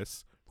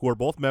Morris, who are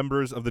both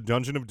members of the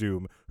Dungeon of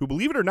Doom, who,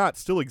 believe it or not,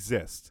 still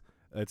exist.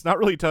 It's not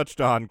really touched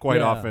on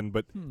quite often,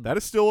 but that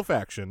is still a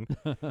faction.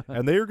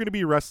 And they are going to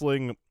be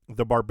wrestling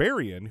the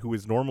Barbarian, who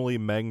is normally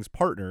Meng's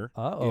partner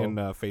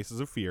in Faces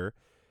of Fear,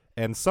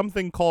 and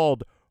something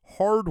called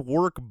Hard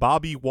Work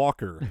Bobby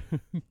Walker.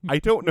 I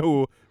don't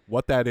know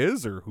what that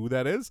is or who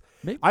that is.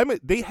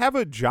 They have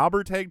a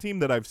jobber tag team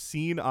that I've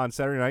seen on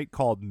Saturday Night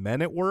called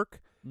Men at Work,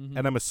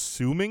 and I'm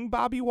assuming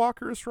Bobby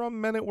Walker is from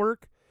Men at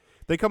Work.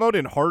 They come out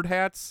in hard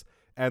hats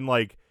and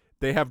like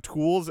they have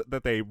tools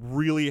that they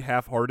really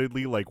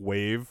half-heartedly like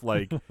wave,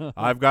 like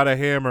I've got a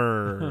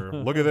hammer.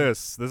 Look at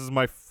this. This is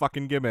my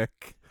fucking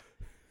gimmick.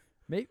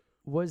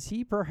 Was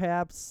he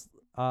perhaps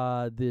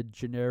the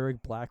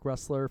generic black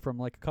wrestler from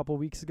like a couple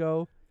weeks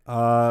ago?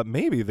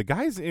 Maybe. The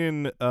guys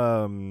in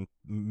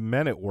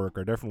Men at Work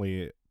are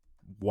definitely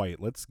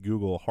white. Let's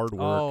Google Hard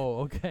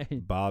Work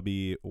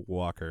Bobby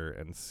Walker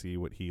and see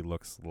what he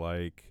looks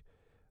like.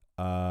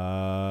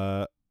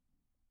 Oh,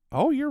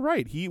 you're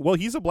right.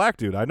 He's a black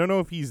dude. I don't know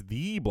if he's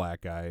the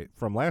black guy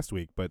from last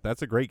week, but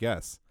that's a great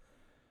guess.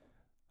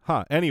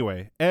 Huh.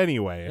 Anyway.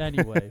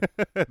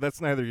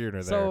 That's neither here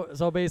nor there.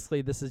 So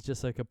basically this is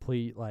just a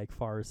complete like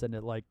farce, and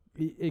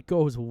it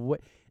goes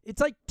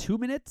it's like 2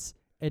 minutes.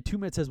 And 2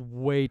 minutes is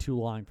way too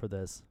long for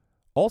this.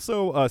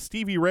 Also,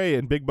 Stevie Ray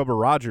and Big Bubba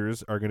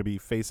Rogers are going to be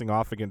facing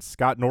off against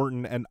Scott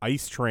Norton and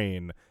Ice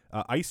Train.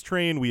 Ice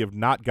Train we have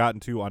not gotten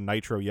to on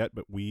Nitro yet,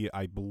 but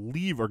I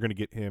believe, are going to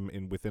get him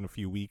within a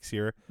few weeks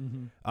here.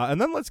 Mm-hmm.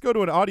 And then let's go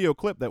to an audio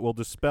clip that will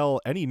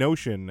dispel any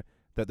notion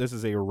that this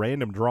is a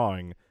random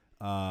drawing,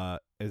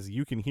 as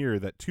you can hear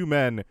that two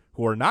men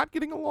who are not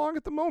getting along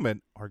at the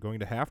moment are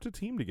going to have to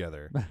team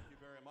together.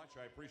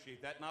 I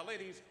appreciate that. Now,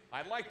 ladies,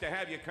 I'd like to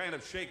have you kind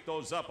of shake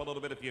those up a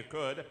little bit if you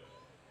could.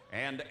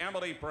 And,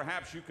 Emily,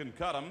 perhaps you can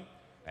cut them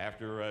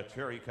after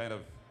Terry kind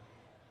of,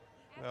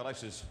 well,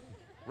 this is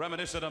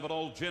reminiscent of an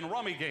old gin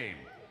rummy game.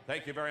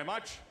 Thank you very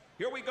much.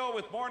 Here we go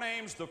with more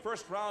names, the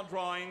first round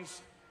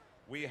drawings.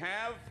 We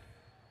have,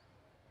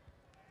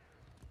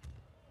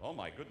 oh,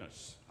 my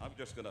goodness. I'm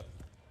just going to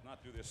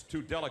not do this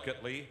too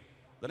delicately.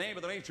 The name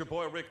of the Nature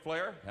Boy, Ric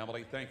Flair.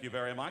 Emily, thank you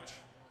very much.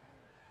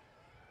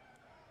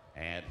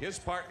 And his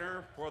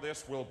partner for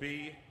this will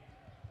be,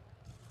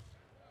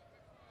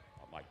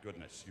 oh my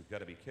goodness, you've got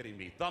to be kidding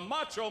me, the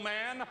Macho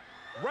Man,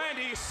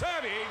 Randy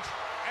Savage,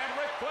 and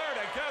Ric Flair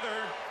together.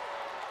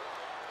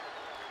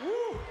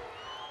 Woo!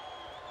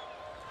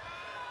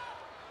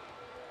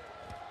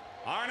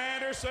 Arn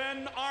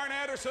Anderson on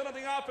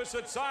the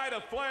opposite side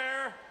of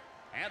Flair,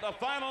 and the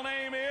final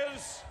name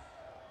is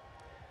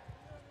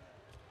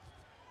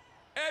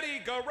Eddie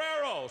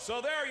Guerrero.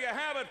 So there you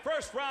have it,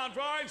 first round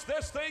drawings.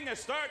 This thing is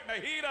starting to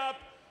heat up.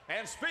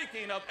 And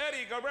speaking of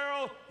Eddie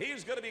Guerrero,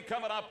 he's going to be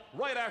coming up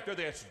right after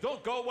this.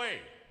 Don't go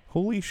away.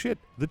 Holy shit.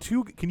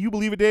 Can you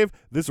believe it, Dave?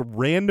 This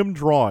random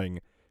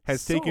drawing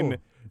has taken,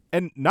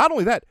 and not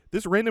only that,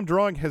 this random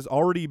drawing has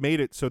already made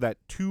it so that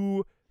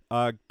two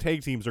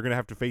tag teams are going to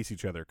have to face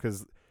each other,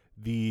 because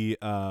the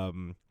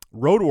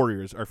Road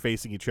Warriors are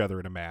facing each other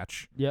in a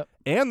match. Yep.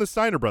 And the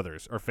Steiner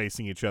Brothers are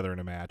facing each other in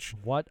a match.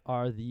 What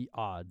are the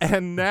odds?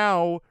 And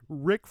now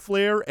Ric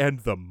Flair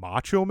and the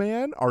Macho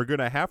Man are going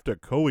to have to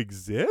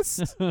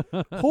coexist?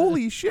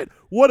 Holy shit.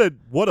 What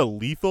a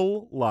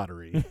lethal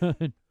lottery.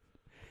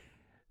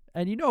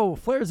 And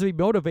Flair's going to be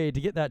motivated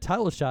to get that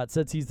title shot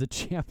since he's the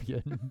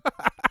champion.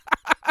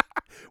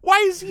 Why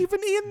is he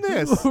even in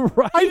this?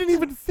 Right? I didn't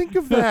even think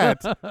of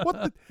that.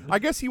 I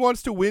guess he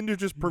wants to win to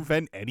just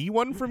prevent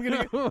anyone from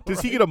getting it.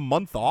 Does he get a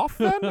month off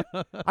then?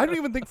 I don't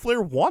even think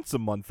Flair wants a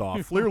month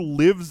off. Flair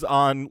lives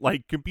on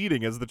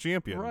competing as the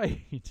champion.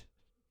 Right.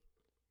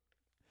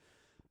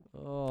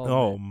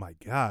 Oh my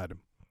God.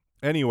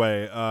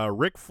 Anyway,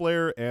 Ric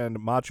Flair and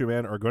Macho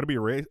Man are going to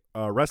be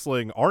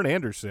wrestling Arn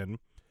Anderson,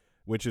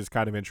 which is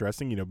kind of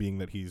interesting, being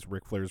that he's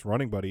Ric Flair's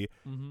running buddy.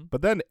 Mm-hmm.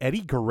 But then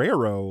Eddie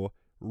Guerrero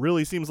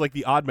really seems like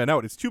the odd man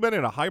out. It's two men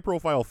in a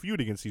high-profile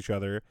feud against each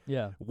other.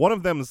 Yeah. One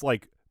of them's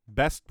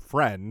best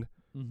friend,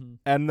 Mm-hmm.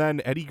 And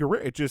then Eddie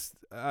Guerrero,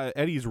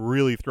 Eddie's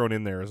really thrown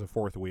in there as a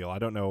fourth wheel. I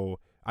don't know.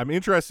 I'm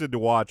interested to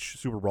watch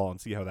Super Brawl and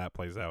see how that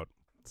plays out.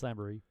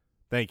 Slamboree.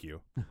 Thank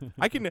you.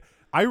 I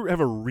have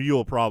a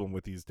real problem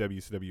with these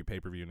WCW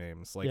pay-per-view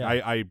names. Like, Yeah.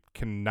 I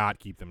cannot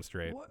keep them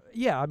straight. Well,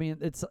 yeah, I mean,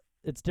 it's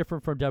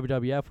different from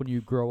WWF when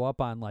you grow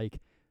up on, like,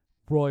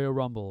 Royal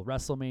Rumble,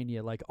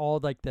 WrestleMania, like, all,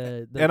 like,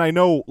 the And I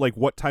know, like,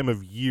 what time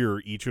of year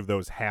each of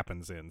those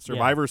happens in.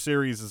 Survivor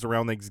Series is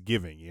around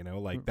Thanksgiving,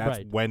 like, that's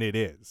Right. when it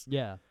is.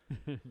 yeah.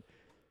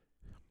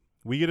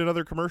 We get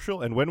another commercial,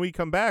 and when we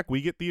come back,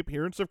 we get the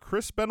appearance of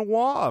Chris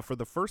Benoit for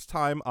the first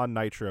time on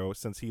Nitro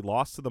since he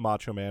lost to the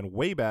Macho Man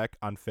way back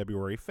on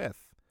February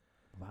 5th.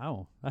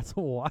 Wow, that's a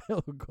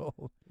while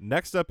ago.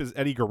 Next up is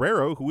Eddie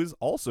Guerrero, who is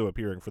also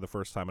appearing for the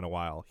first time in a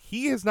while.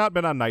 He has not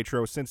been on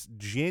Nitro since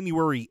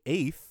January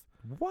 8th,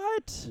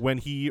 What? when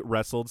he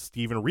wrestled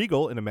Steven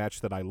Regal in a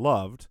match that I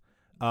loved.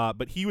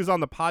 But he was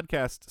on the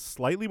podcast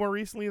slightly more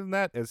recently than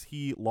that, as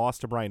he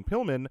lost to Brian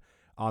Pillman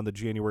on the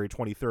January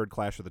 23rd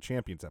Clash of the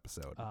Champions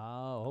episode.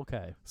 Oh,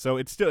 okay. So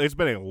it's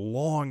been a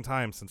long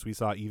time since we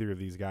saw either of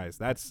these guys.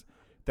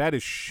 That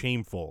is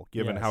shameful,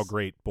 given how Yes.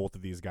 great both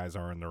of these guys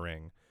are in the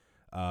ring.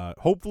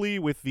 Hopefully,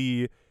 with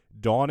the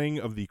dawning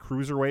of the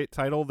cruiserweight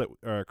title,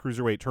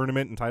 cruiserweight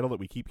tournament and title that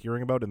we keep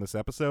hearing about in this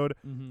episode,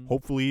 Mm-hmm.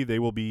 hopefully they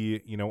will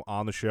be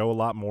on the show a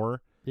lot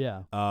more.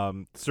 Yeah.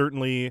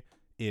 Certainly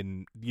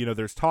in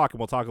there's talk, and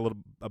we'll talk a little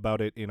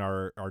about it in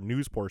our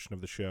news portion of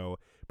the show,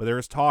 but there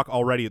is talk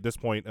already at this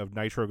point of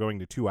Nitro going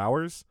to 2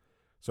 hours,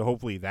 so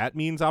hopefully that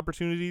means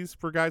opportunities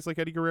for guys like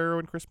Eddie Guerrero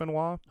and Chris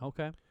Benoit.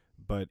 Okay.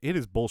 But it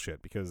is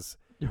bullshit, because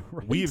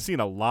Right. we've seen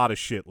a lot of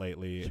shit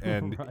lately,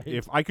 and Right.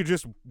 if I could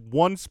just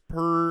once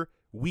per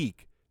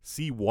week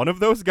see one of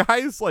those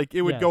guys, like,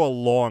 it would Yes. go a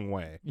long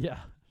way. Yeah.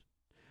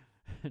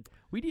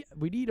 we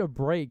need a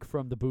break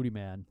from the Booty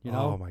Man,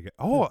 Oh my god.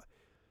 Oh,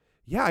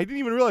 yeah, I didn't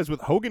even realize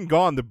with Hogan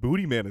gone, the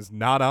Booty Man is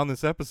not on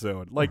this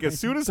episode. Like, as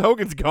soon as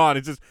Hogan's gone,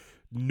 it's just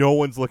no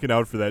one's looking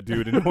out for that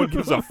dude, and no one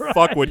gives a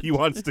fuck what he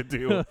wants to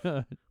do.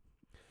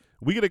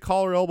 We get a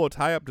collar elbow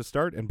tie-up to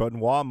start, and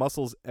Benoit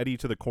muscles Eddie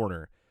to the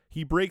corner.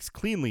 He breaks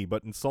cleanly,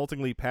 but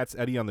insultingly pats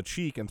Eddie on the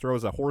cheek and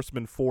throws a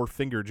Horseman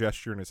 4-finger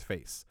gesture in his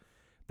face.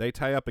 They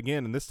tie up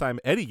again, and this time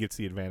Eddie gets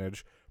the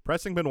advantage,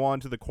 pressing Benoit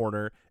into the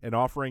corner and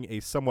offering a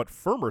somewhat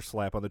firmer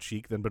slap on the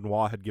cheek than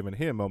Benoit had given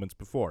him moments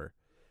before.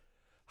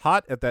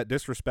 Hot at that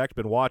disrespect,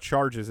 Benoit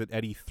charges at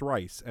Eddie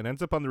thrice and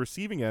ends up on the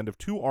receiving end of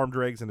 2 arm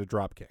drags and a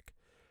dropkick.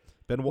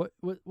 Benoit,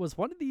 Was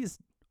one of these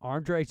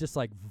arm drags just,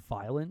 like,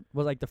 violent?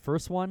 Was, like, the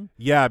first one?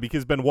 yeah,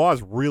 because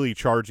Benoit's really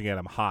charging at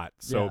him hot,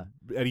 so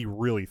Eddie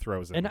really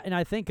throws him. And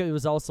I think it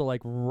was also,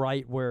 like,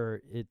 right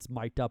where it's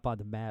mic'd up on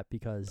the mat,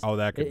 because Oh,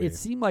 that could be. it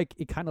seemed like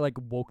it kind of, like,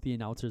 woke the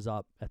announcers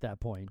up at that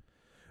point.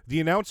 The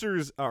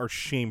announcers are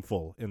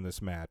shameful in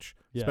this match,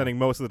 Yeah. spending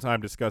most of the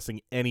time discussing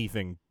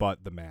anything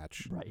but the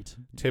match. Right.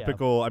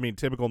 Typical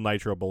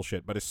Nitro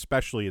bullshit, but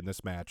especially in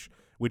this match,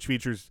 which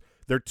features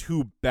their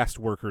 2 best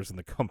workers in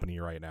the company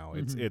right now.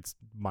 It's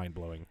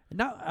mind-blowing.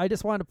 Now, I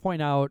just wanted to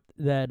point out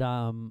that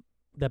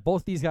that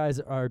both these guys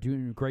are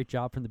doing a great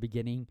job from the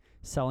beginning,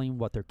 selling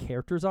what their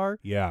characters are.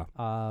 Yeah.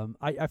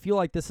 I feel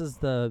like this is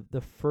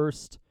the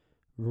first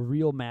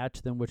real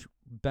match in which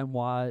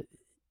Benoit,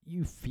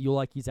 you feel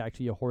like he's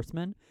actually a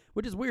horseman,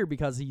 which is weird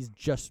because he's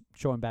just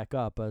showing back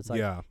up. But it's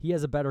like he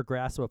has a better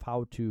grasp of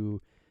how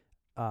to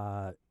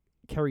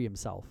carry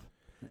himself.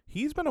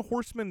 He's been a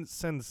horseman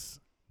since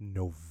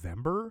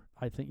November,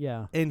 I think,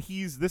 yeah. and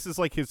this is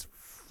like his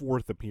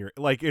 4th appearance.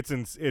 Like,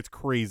 it's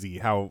crazy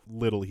how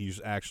little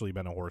he's actually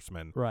been a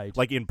horseman. Right.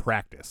 Like, in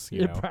practice,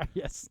 you know.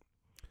 Yes.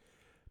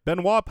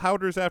 Benoit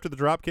powders after the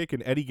dropkick,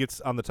 and Eddie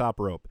gets on the top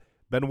rope.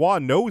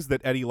 Benoit knows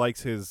that Eddie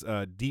likes his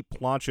deep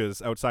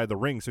planches outside the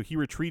ring, so he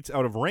retreats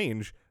out of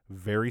range.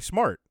 Very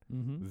smart.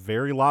 Mm-hmm.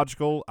 Very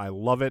logical. I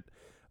love it.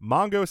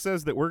 Mongo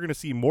says that we're going to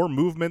see more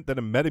movement than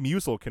a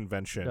Metamucil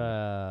convention.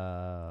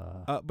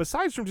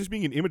 Besides from just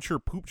being an immature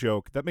poop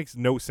joke, that makes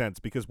no sense,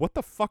 because what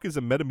the fuck is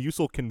a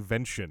Metamucil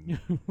convention?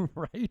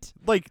 Right.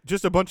 Like,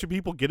 just a bunch of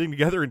people getting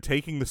together and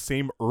taking the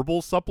same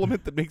herbal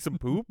supplement that makes them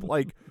poop?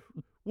 Like,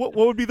 what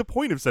would be the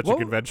point of such a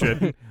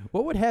convention?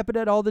 What would happen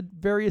at all the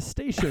various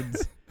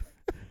stations?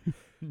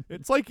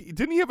 It's like,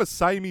 didn't he have a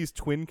Siamese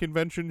twin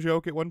convention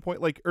joke at one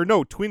point? Like, or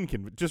no,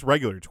 just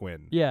regular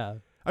twin. Yeah.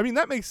 I mean,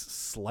 that makes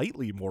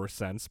slightly more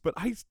sense, but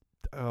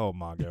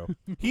Mongo.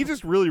 He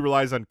just really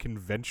relies on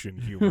convention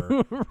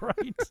humor.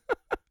 Right.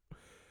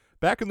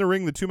 Back in the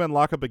ring, the 2 men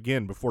lock up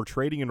again before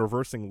trading and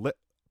reversing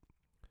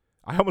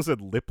I almost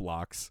said lip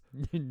locks.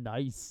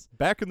 Nice.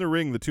 Back in the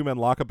ring, the 2 men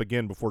lock up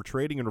again before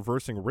trading and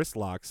reversing wrist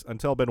locks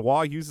until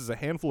Benoit uses a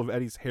handful of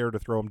Eddie's hair to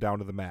throw him down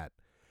to the mat.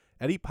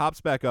 Eddie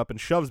pops back up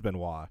and shoves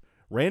Benoit.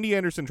 Randy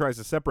Anderson tries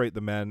to separate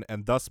the men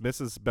and thus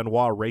misses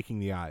Benoit, raking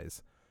the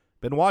eyes.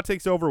 Benoit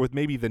takes over with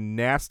maybe the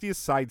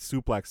nastiest side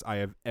suplex I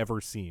have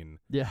ever seen.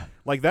 Yeah.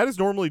 Like, that is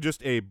normally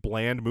just a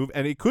bland move,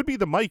 and it could be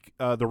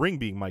the ring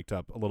being mic'd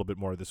up a little bit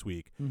more this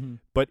week. Mm-hmm.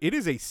 But it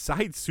is a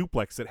side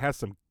suplex that has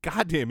some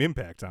goddamn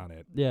impact on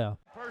it. Yeah.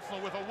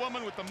 Personal with a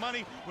woman, with the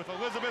money, with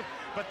Elizabeth,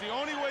 but the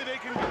only way they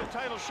can get a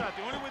title shot,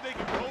 the only way they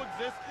can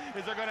coexist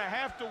is they're going to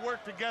have to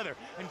work together.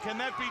 And can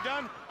that be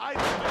done? I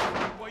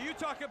think. Well, you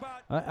talk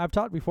about I've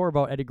talked before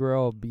about Eddie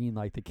Guerrero being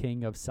like the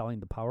king of selling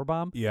the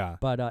powerbomb. Yeah.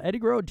 But Eddie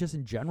Guerrero, just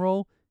in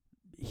general,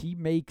 he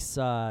makes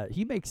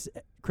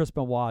Chris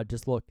Benoit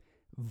just look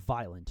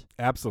violent.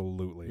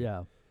 Absolutely.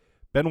 Yeah.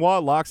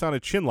 Benoit locks on a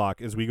chin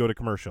lock as we go to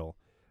commercial.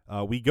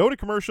 We go to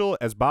commercial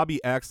as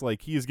Bobby acts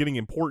like he is getting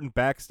important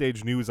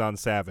backstage news on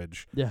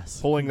Savage,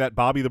 Yes. pulling that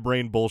Bobby the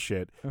Brain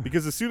bullshit,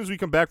 because as soon as we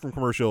come back from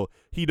commercial,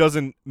 he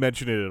doesn't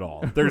mention it at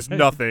all. There's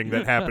nothing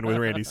that happened with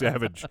Randy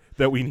Savage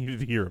that we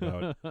needed to hear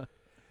about.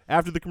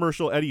 After the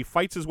commercial, Eddie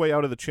fights his way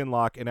out of the chin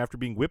lock, and after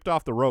being whipped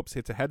off the ropes,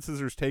 hits a head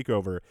scissors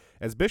takeover,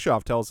 as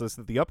Bischoff tells us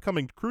that the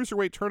upcoming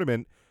Cruiserweight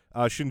tournament,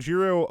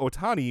 Shinjiro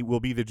Otani will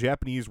be the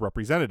Japanese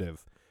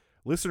representative.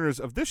 Listeners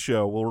of this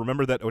show will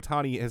remember that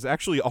Otani has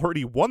actually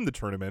already won the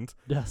tournament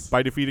Yes.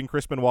 by defeating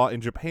Chris Benoit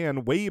in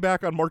Japan way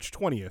back on March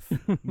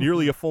 20th,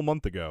 nearly a full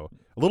month ago.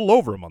 A little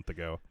over a month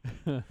ago.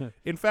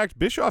 In fact,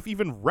 Bischoff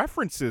even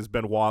references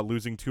Benoit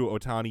losing to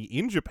Otani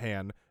in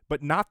Japan,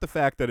 but not the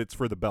fact that it's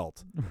for the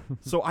belt.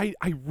 So I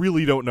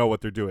really don't know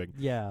what they're doing.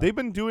 Yeah. They've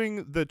been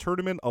doing the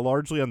tournament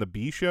largely on the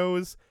B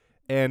shows,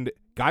 and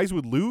guys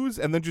would lose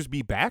and then just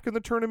be back in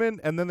the tournament,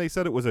 and then they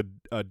said it was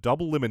a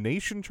double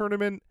elimination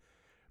tournament.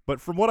 But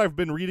from what I've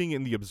been reading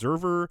in The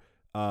Observer,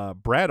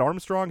 Brad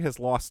Armstrong has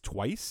lost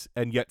twice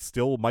and yet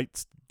still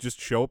might just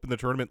show up in the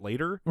tournament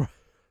later.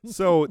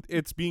 So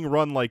it's being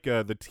run like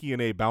the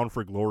TNA Bound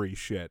for Glory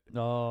shit,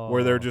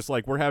 where they're just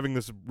like, we're having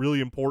this really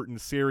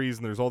important series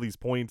and there's all these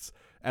points,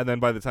 and then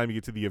by the time you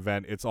get to the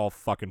event, it's all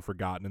fucking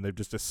forgotten, and they've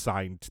just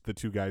assigned the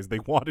two guys they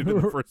wanted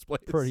in the first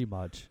place. Pretty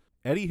much.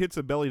 Eddie hits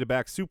a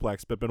belly-to-back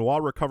suplex, but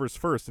Benoit recovers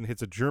first and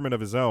hits a German of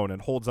his own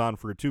and holds on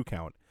for a 2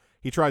 count.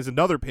 He tries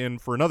another pin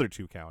for another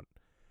 2 count.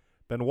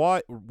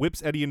 Benoit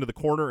whips Eddie into the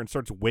corner and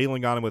starts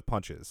wailing on him with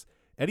punches.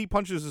 Eddie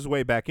punches his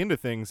way back into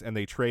things, and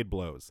they trade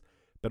blows.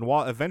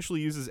 Benoit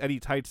eventually uses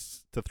Eddie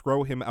tights to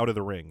throw him out of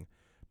the ring.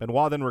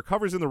 Benoit then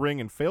recovers in the ring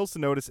and fails to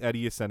notice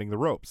Eddie ascending the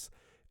ropes.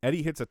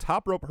 Eddie hits a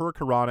top rope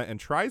hurricanrana and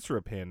tries for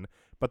a pin,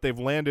 but they've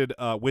landed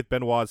with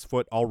Benoit's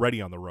foot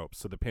already on the ropes,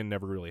 so the pin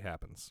never really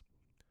happens.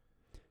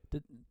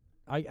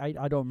 I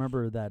don't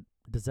remember that.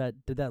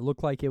 Did that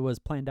look like it was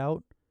planned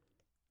out?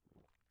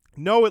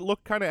 No, it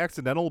looked kind of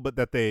accidental, but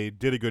that they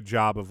did a good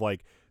job of,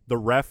 like, the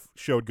ref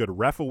showed good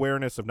ref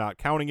awareness of not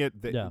counting it.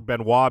 Yeah.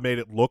 Benoit made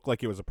it look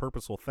like it was a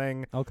purposeful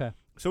thing. Okay.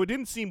 So it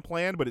didn't seem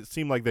planned, but it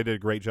seemed like they did a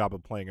great job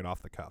of playing it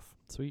off the cuff.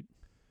 Sweet.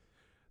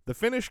 The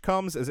finish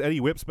comes as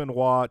Eddie whips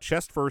Benoit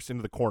chest first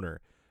into the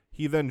corner.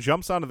 He then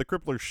jumps onto the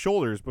crippler's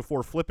shoulders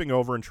before flipping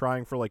over and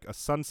trying for, like, a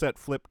sunset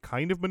flip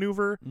kind of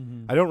maneuver.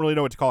 Mm-hmm. I don't really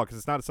know what to call it because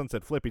it's not a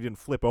sunset flip. He didn't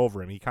flip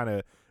over him. He kind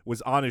of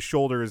was on his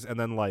shoulders and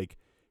then, like,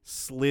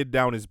 slid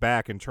down his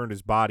back and turned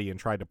his body and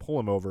tried to pull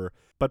him over,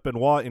 but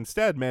Benoit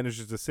instead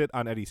manages to sit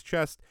on Eddie's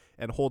chest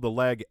and hold a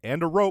leg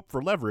and a rope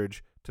for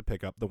leverage to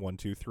pick up the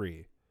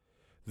 1-2-3.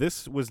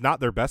 This was not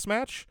their best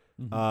match,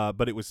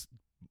 but it was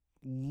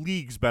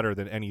leagues better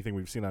than anything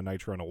we've seen on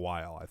Nitro in a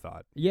while, I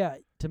thought. Yeah,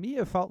 to me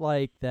it felt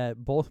like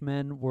that both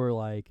men were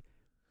like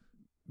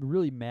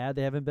really mad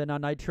they haven't been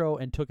on Nitro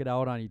and took it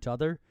out on each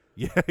other.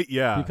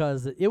 Yeah.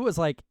 Because it was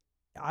like,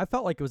 I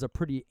felt like it was a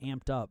pretty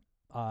amped up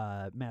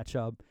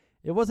matchup.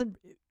 It wasn't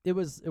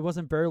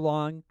very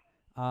long,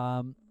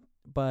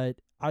 but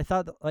I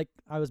thought, like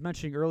I was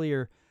mentioning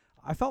earlier,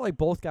 I felt like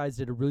both guys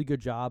did a really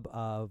good job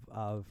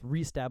of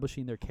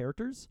reestablishing their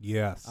characters.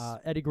 Yes.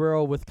 Eddie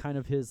Guerrero with kind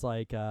of his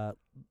like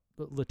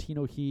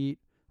Latino heat,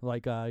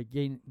 like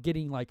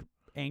getting like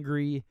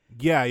angry.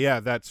 Yeah,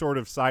 that sort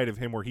of side of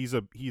him where he's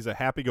a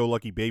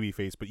happy-go-lucky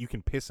babyface, but you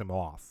can piss him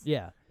off.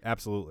 Yeah,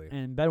 absolutely.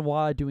 And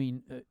Benoit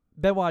doing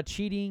Benoit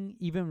cheating,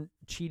 even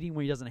cheating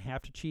when he doesn't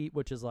have to cheat,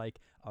 which is like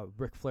a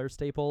Ric Flair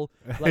staple.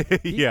 Like,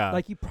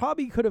 like he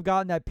probably could have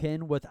gotten that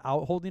pin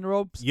without holding the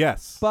ropes.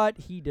 Yes, but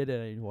he did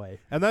it anyway.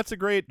 And that's a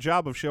great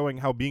job of showing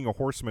how being a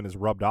horseman is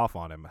rubbed off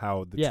on him.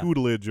 How the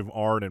tutelage of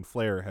Arn and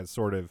Flair has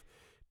sort of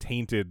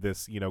tainted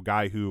this,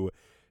 guy who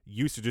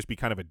used to just be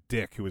kind of a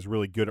dick who was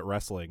really good at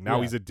wrestling.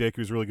 Now he's a dick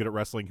who's really good at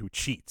wrestling who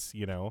cheats,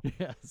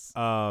 Yes.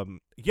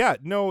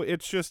 No,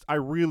 it's just I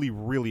really,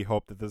 really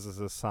hope that this is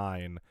a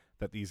sign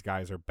that these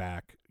guys are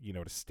back,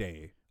 to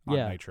stay on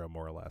Nitro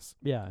more or less.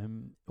 Yeah,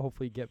 and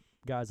hopefully get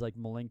guys like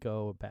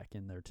Malenko back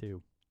in there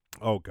too.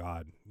 Oh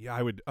God. Yeah,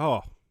 I would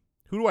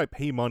who do I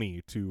pay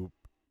money to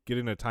get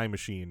in a time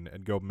machine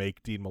and go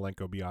make Dean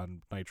Malenko be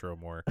on Nitro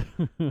more?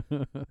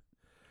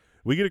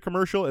 We get a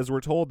commercial as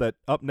we're told that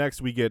up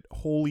next we get,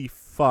 holy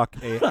fuck,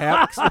 a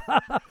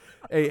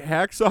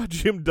Hacksaw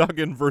Jim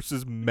Duggan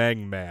versus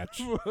Meng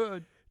match.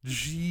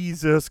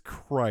 Jesus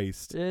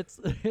Christ. It's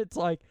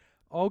like,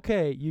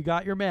 okay, you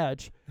got your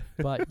match,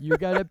 but you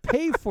got to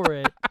pay for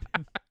it.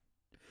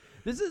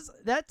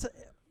 That's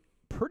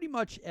pretty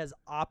much as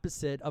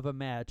opposite of a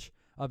match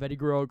of Eddie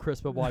Guerrero and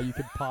Chris Benoit you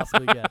could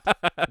possibly get.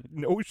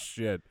 No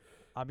shit.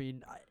 I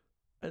mean,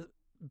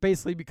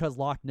 basically because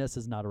Loch Ness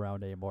is not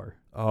around anymore.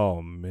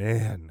 Oh,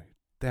 man.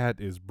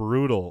 That is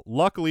brutal.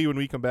 Luckily, when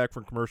we come back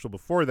from commercial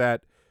before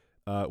that,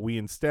 we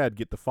instead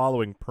get the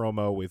following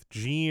promo with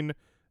Gene,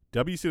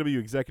 WCW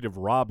executive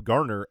Rob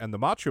Garner, and the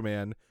Macho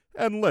Man,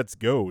 and let's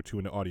go to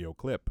an audio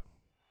clip.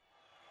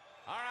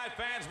 All right,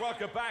 fans,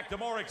 welcome back to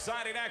more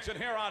exciting action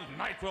here on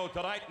Nitro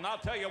tonight. And I'll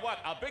tell you what,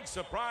 a big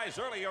surprise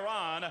earlier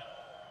on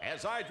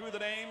as I drew the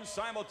names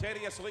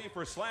simultaneously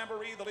for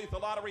Slamboree, the Lethal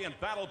Lottery, and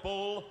Battle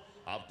Bull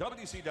of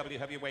WCW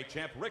Heavyweight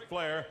Champ Ric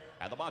Flair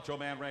and the Macho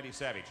Man Randy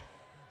Savage.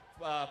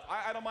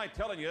 I don't mind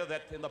telling you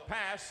that in the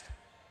past,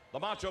 the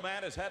Macho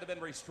Man has had to been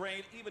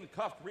restrained, even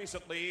cuffed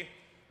recently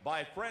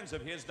by friends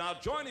of his. Now,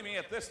 joining me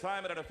at this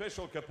time in an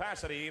official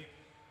capacity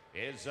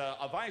is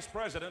a vice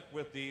president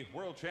with the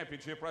World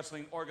Championship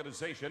Wrestling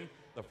Organization,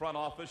 the front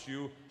office.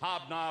 You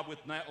hobnob with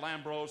Nat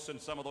Lambros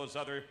and some of those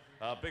other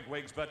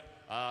bigwigs. But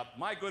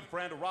my good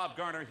friend Rob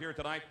Garner here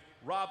tonight.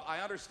 Rob, I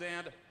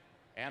understand,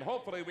 and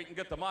hopefully we can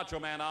get the Macho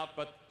Man out,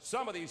 but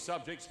some of these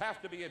subjects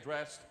have to be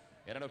addressed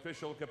in an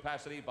official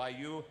capacity by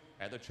you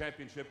and the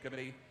Championship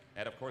Committee,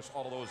 and of course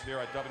all of those here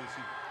at WC.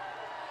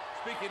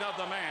 Speaking of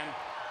the man,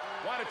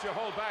 why don't you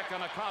hold back on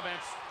the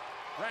comments?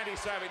 Randy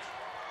Savage,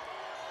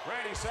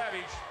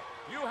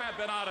 you have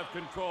been out of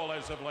control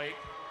as of late,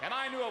 and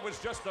I knew it was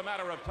just a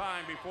matter of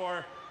time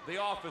before the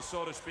office,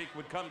 so to speak,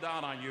 would come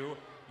down on you.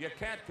 You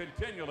can't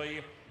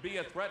continually be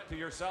a threat to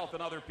yourself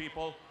and other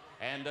people.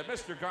 And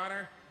Mr.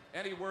 Garner,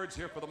 any words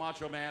here for the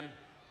Macho Man?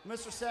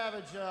 Mr.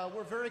 Savage,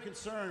 we're very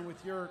concerned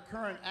with your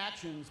current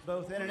actions,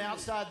 both in and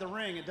outside the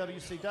ring at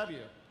WCW.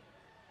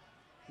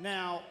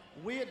 Now,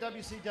 we at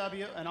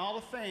WCW and all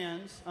the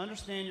fans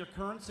understand your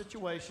current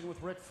situation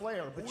with Ric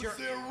Flair, but Was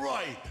that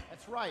right?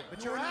 that's right.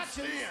 But You your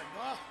understand,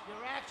 huh?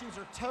 actions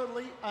are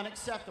totally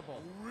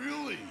unacceptable.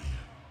 Really?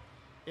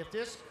 If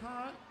this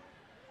current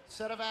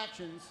set of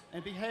actions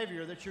and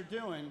behavior that you're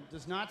doing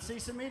does not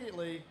cease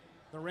immediately,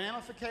 the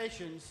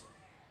ramifications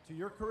to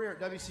your career at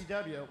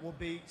WCW will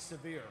be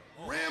severe.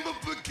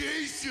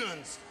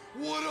 Ramifications.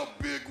 What a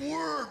big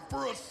word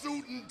for a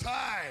suit and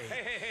tie.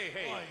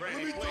 Hey, Let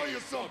Randy, me tell please, you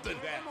something.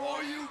 don't do that.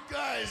 All you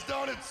guys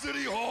down at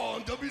City Hall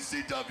and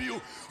WCW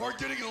are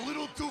getting a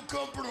little too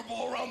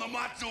comfortable around the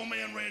Macho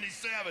Man Randy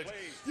Savage.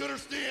 Please. You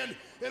understand?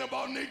 And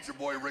about Nature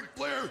Boy Ric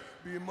Flair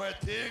being my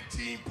tag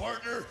team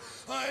partner,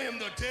 I am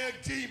the tag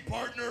team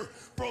partner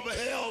from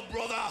hell,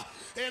 brother.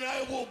 And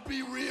I will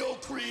be real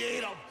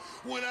creative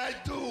when I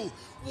do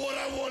what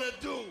I want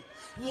to do,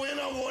 when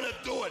I want to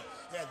do it.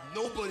 And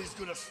nobody's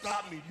going to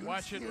stop me. You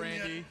Watch it,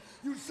 understand that? Randy.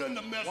 You send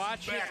the message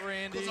Watch it, back.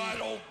 Randy. Because I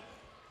don't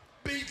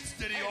beat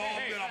City Hall.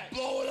 hey, I'm going hey. to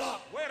blow it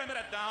up. Wait a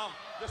minute now,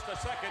 just a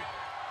second.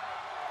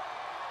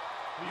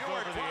 You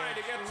are trying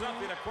to get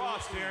something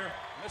across here.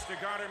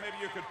 Mr. Garner, maybe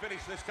you could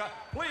finish this cut.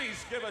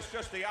 Please give us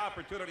just the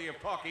opportunity of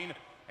talking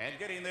and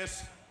getting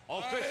this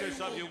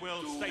officious, of you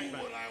will, statement.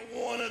 I what I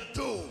want to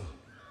do.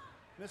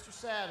 Mr.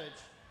 Savage,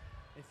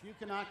 if you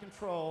cannot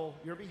control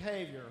your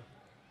behavior,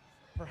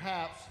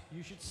 perhaps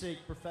you should seek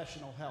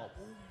professional help.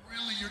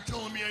 Really, you're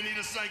telling me I need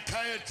a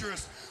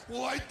psychiatrist?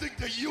 Well, I think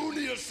that you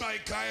need a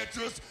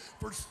psychiatrist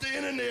for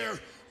standing there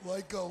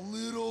like a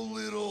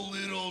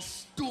little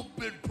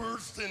stupid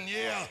person,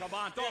 yeah. Come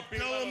on, don't be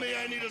telling me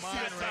little. I need to Come see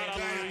on, a Randy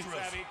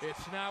psychiatrist. Savage.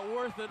 It's not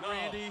worth it, No.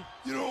 Randy.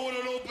 You know what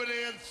an open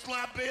hand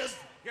slap is?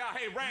 Yeah,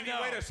 hey, Randy,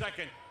 No. wait a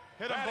second.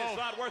 Hit 'em That is both.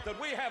 not worth it.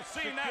 We have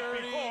seen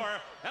Security. that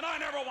before, and I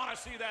never want to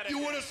see that You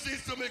again. want to see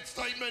some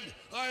excitement?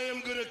 I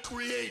am going to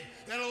create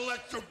and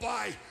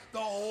electrify the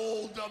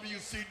whole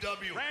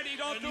WCW. Randy,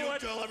 don't and do you it.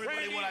 tell everybody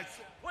Randy, what I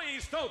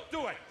please don't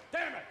do it.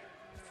 Damn it.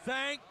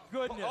 Thank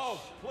goodness. Oh,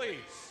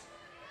 please.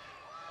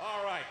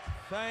 All right.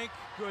 Thank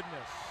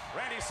goodness.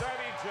 Randy Savage,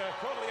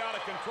 totally out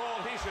of control.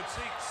 He should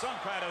seek some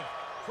kind of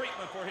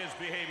treatment for his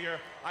behavior.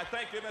 I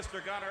thank you,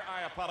 Mr. Gunner.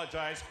 I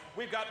apologize.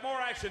 We've got more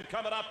action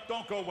coming up.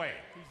 Don't go away.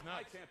 He's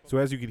nuts. So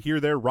as you can hear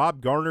there, Rob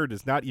Garner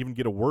does not even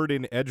get a word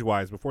in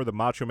edgewise before the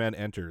Macho Man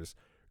enters.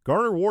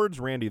 Garner warns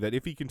Randy that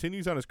if he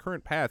continues on his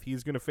current path,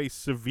 he's going to face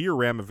severe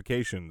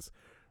ramifications.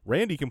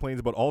 Randy complains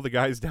about all the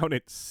guys down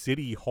at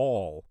City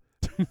Hall.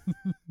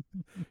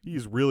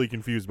 He's really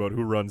confused about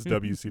who runs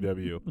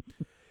WCW.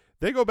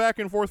 They go back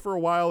and forth for a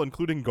while,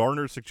 including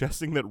Garner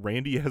suggesting that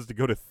Randy has to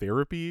go to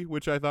therapy,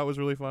 which I thought was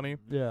really funny.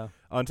 Yeah.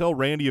 Until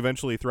Randy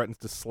eventually threatens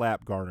to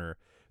slap Garner.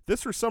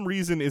 This, for some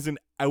reason, is an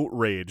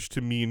outrage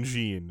to Mean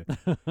Gene.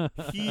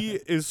 He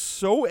is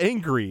so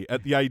angry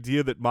at the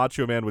idea that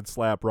Macho Man would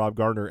slap Rob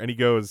Garner, and he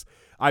goes,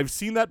 "I've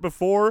seen that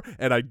before,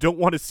 and I don't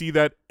want to see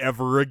that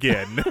ever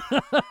again."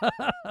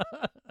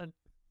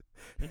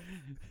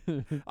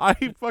 One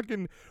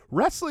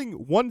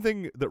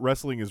thing that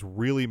wrestling is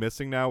really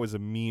missing now is a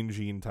Mean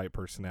Gene type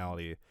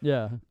personality.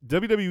 Yeah.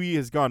 WWE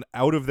has gone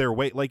out of their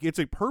way. Like, it's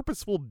a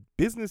purposeful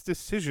business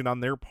decision on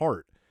their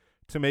part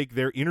to make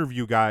their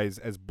interview guys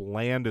as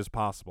bland as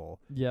possible.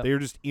 Yep. They are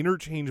just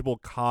interchangeable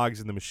cogs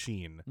in the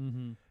machine.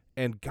 Mm-hmm.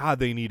 And God,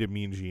 they need a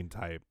Mean Gene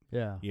type.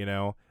 Yeah. You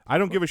know? I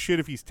don't give a shit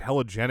if he's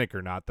telegenic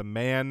or not. The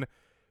man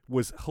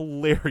was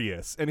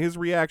hilarious, and his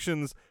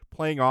reactions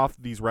playing off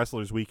these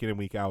wrestlers week in and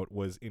week out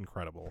was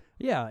incredible.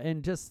 Yeah,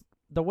 and just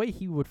the way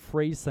he would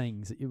phrase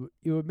things,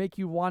 it would make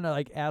you want to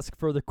like ask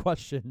further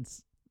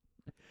questions.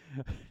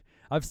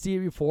 I've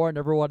seen it before. I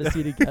never want to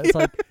see it again. It's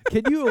like,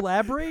 can you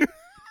elaborate?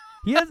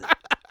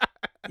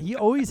 He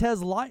always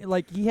has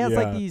he has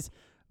like these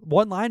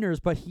one-liners,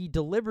 but he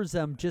delivers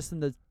them just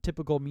in the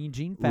typical Mean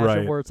Gene fashion,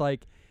 Right. where it's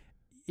like,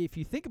 if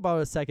you think about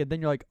it a second,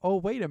 then you're like, oh,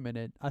 wait a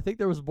minute. I think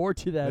there was more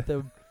to that.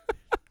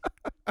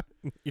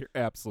 You're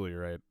absolutely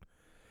right.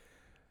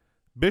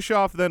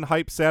 Bischoff then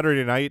hypes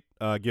Saturday Night,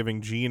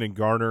 giving Gene and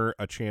Garner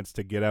a chance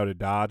to get out of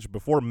Dodge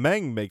before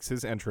Meng makes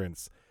his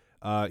entrance.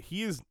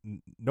 He is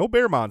no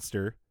bear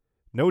monster,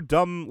 no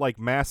dumb like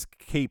mask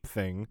cape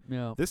thing.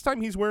 Yeah. This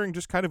time he's wearing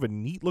just kind of a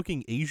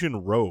neat-looking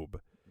Asian robe.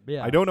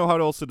 Yeah. I don't know how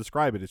else to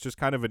describe it. It's just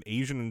kind of an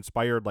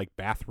Asian-inspired like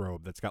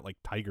bathrobe that's got like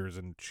tigers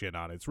and shit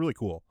on it. It's really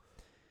cool.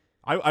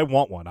 I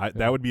want one.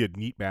 That would be a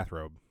neat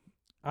bathrobe.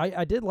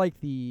 I did like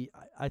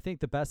I think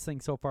the best thing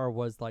so far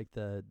was like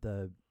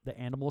the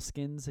animal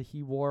skins that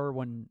he wore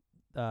when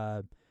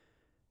the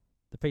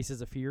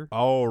Faces of Fear.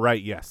 Oh,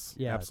 right. Yes.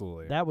 Yeah,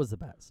 Absolutely. That was the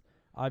best.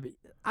 I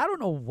don't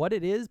know what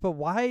it is, but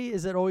why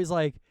is it always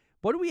like,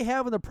 what do we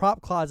have in the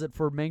prop closet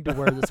for Meng to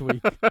wear this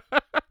week?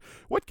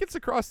 What gets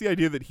across the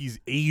idea that he's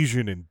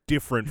Asian and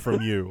different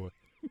from you?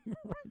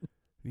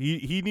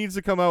 He needs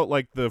to come out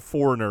like the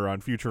foreigner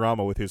on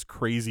Futurama with his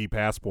crazy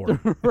passport.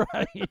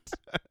 Right.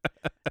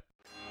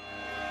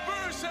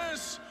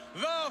 Versus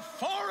the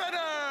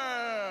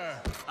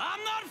foreigner.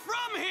 I'm not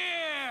from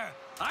here.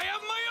 I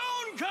have my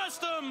own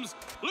customs.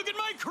 Look at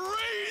my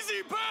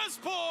crazy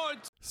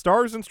passport.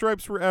 Stars and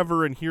Stripes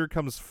Forever, and here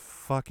comes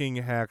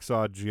fucking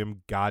Hacksaw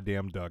Jim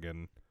goddamn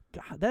Duggan.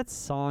 God, that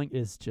song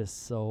is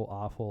just so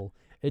awful.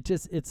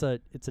 It's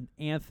an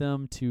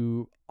anthem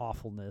to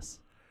awfulness.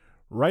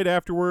 Right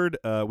afterward,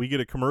 we get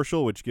a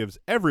commercial which gives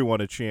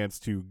everyone a chance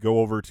to go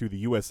over to the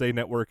USA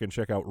Network and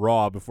check out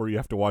Raw before you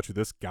have to watch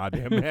this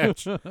goddamn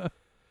match.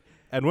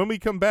 And when we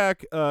come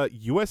back,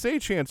 USA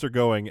chants are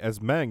going as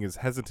Meng is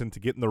hesitant to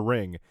get in the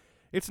ring.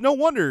 It's no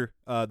wonder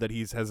that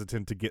he's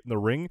hesitant to get in the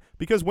ring,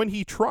 because when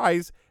he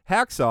tries,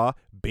 Hacksaw,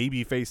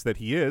 babyface that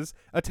he is,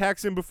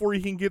 attacks him before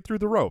he can get through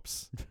the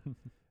ropes.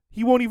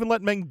 He won't even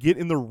let Meng get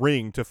in the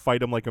ring to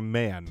fight him like a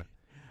man.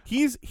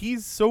 He's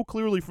so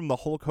clearly from the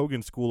Hulk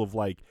Hogan school of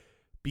like,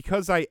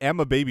 because I am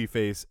a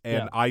babyface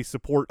and I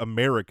support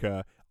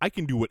America, I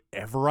can do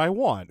whatever I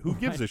want. Who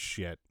gives a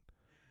shit?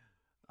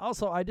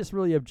 Also, I just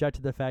really object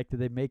to the fact that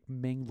they make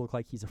Meng look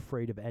like he's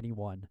afraid of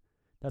anyone.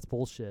 That's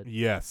bullshit.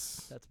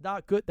 Yes. That's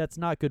not good. That's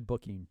not good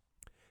booking.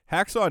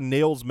 Hacksaw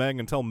nails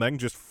Meng until Meng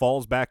just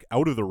falls back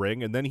out of the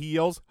ring, and then he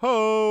yells,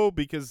 "Ho!"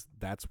 because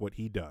that's what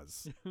he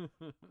does.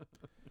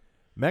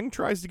 Meng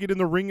tries to get in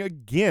the ring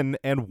again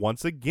and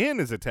once again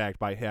is attacked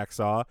by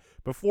Hacksaw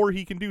before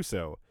he can do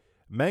so.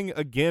 Meng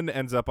again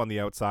ends up on the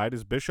outside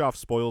as Bischoff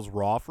spoils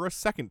Raw for a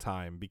second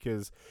time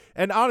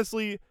and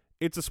honestly,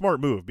 it's a smart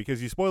move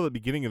because you spoil at the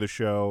beginning of the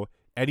show.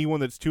 Anyone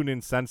that's tuned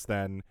in since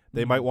then,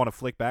 they might want to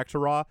flick back to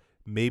Raw.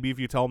 Maybe if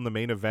you tell them the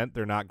main event,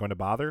 they're not going to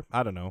bother.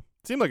 I don't know.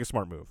 Seemed like a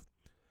smart move.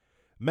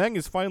 Meng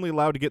is finally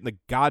allowed to get in the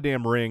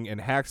goddamn ring,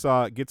 and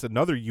Hacksaw gets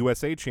another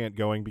USA chant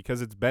going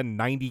because it's been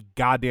 90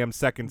 goddamn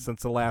seconds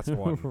since the last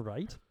one.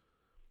 Right?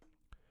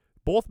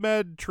 Both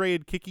men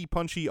trade kicky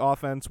punchy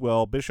offense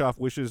while Bischoff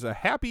wishes a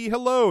happy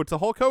hello to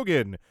Hulk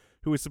Hogan,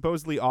 who is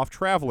supposedly off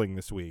traveling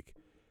this week.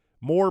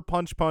 More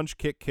punch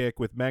kick kick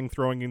with Meng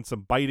throwing in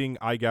some biting,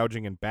 eye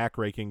gouging, and back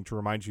raking to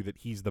remind you that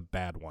he's the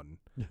bad one.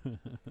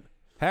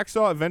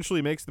 Hacksaw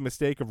eventually makes the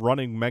mistake of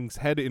running Meng's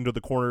head into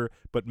the corner,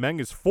 but Meng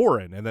is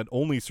foreign, and that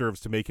only serves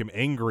to make him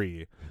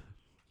angry.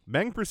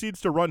 Meng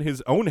proceeds to run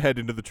his own head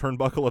into the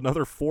turnbuckle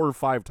another 4 or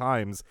 5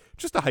 times,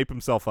 just to hype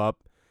himself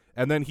up,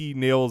 and then he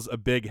nails a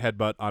big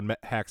headbutt on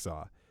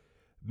Hacksaw.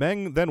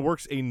 Meng then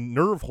works a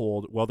nerve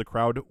hold while the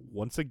crowd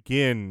once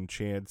again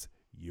chants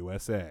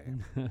USA.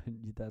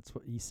 That's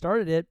what he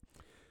started it.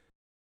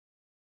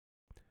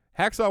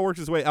 Hacksaw works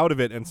his way out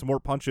of it and some more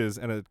punches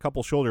and a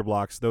couple shoulder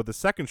blocks, though the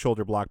second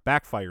shoulder block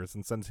backfires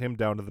and sends him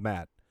down to the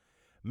mat.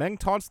 Meng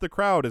taunts the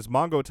crowd as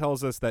Mongo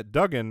tells us that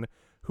Duggan,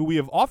 who we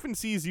have often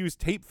sees use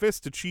tape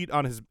fists to cheat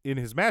in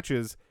his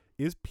matches,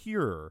 is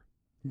pure.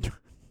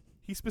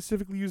 He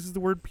specifically uses the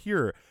word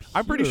pure.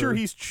 I'm pretty sure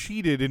he's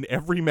cheated in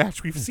every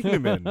match we've seen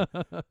him in.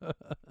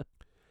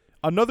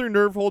 Another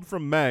nerve hold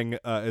from Meng,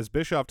 as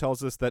Bischoff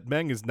tells us that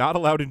Meng is not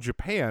allowed in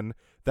Japan,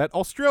 that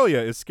Australia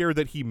is scared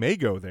that he may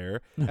go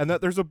there, and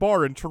that there's a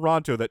bar in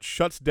Toronto that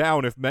shuts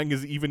down if Meng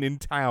is even in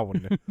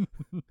town.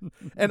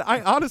 And I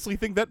honestly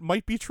think that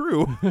might be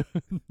true.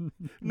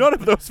 None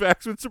of those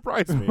facts would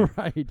surprise me.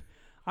 Right.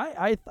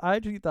 I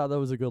actually thought that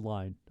was a good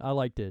line. I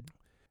liked it.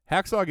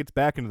 Hacksaw gets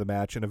back into the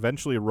match and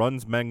eventually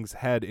runs Meng's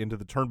head into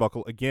the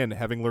turnbuckle again,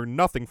 having learned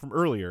nothing from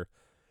earlier.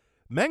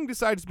 Meng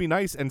decides to be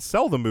nice and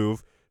sell the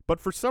move, but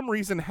for some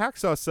reason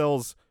Hacksaw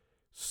sells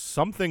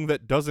something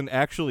that doesn't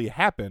actually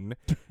happen,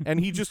 and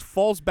he just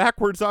falls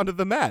backwards onto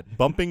the mat,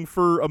 bumping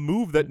for a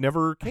move that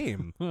never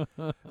came.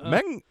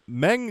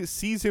 Meng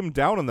sees him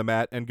down on the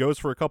mat and goes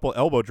for a couple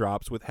elbow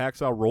drops, with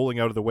Hacksaw rolling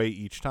out of the way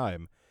each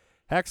time.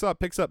 Hacksaw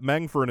picks up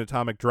Meng for an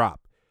atomic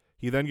drop.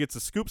 He then gets a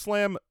scoop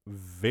slam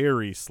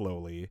very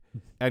slowly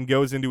and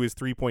goes into his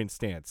 3-point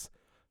stance.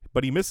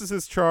 But he misses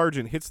his charge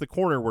and hits the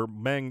corner where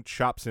Meng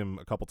chops him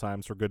a couple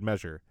times for good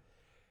measure.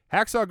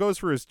 Hacksaw goes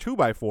for his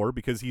 2x4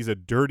 because he's a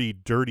dirty,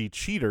 dirty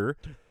cheater,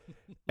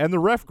 and the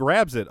ref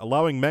grabs it,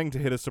 allowing Meng to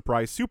hit a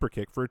surprise super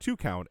kick for a 2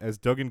 count as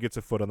Duggan gets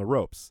a foot on the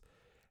ropes.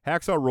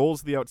 Hacksaw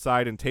rolls to the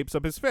outside and tapes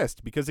up his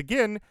fist because,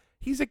 again,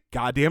 he's a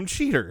goddamn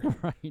cheater.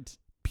 Right.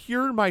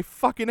 Pure my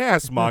fucking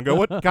ass, Mongo.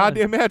 What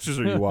goddamn matches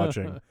are you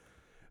watching?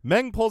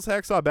 Meng pulls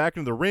Hacksaw back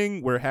into the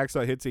ring where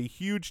Hacksaw hits a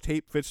huge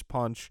tape fist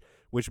punch,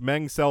 which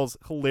Meng sells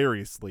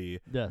hilariously.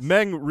 Yes.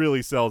 Meng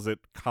really sells it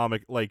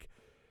comic. Like,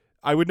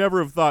 I would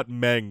never have thought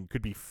Meng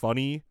could be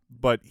funny,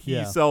 but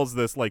he sells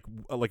this like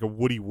a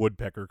Woody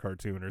Woodpecker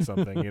cartoon or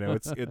something. You know,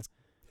 it's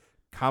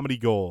comedy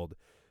gold.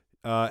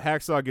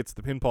 Hacksaw gets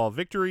the pinfall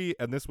victory,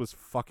 and this was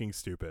fucking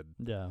stupid.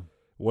 Yeah.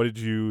 What did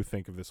you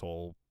think of this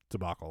whole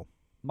debacle?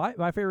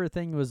 My favorite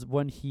thing was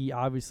when he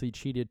obviously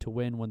cheated to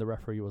win when the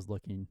referee was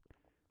looking.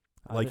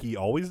 Like he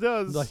always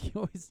does. Like he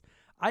always.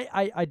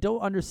 I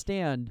don't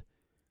understand.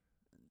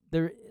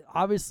 There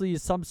obviously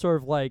is some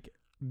sort of like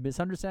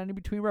misunderstanding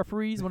between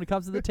referees when it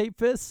comes to the tape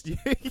fist.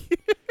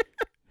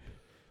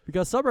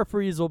 Because some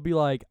referees will be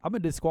like, I'm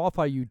going to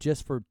disqualify you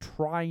just for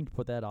trying to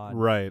put that on.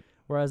 Right.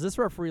 Whereas this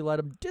referee let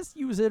him just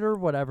use it or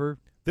whatever.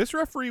 This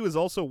referee was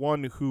also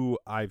one who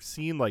I've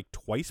seen like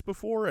twice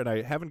before, and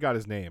I haven't got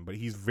his name, but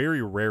he's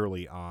very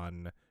rarely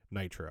on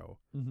Nitro.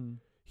 Mm-hmm.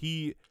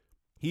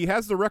 He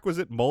has the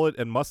requisite mullet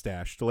and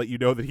mustache to let you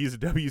know that he's a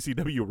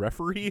WCW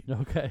referee.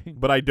 Okay.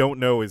 But I don't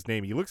know his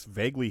name. He looks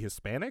vaguely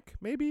Hispanic,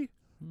 maybe?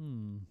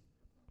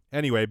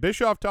 Anyway,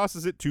 Bischoff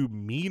tosses it to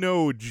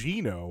Mino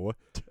Gino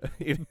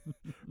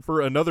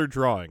for another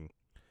drawing.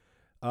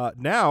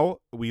 Now,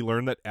 we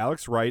learn that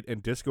Alex Wright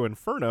and Disco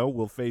Inferno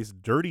will face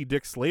Dirty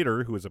Dick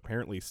Slater, who is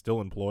apparently still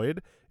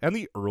employed, and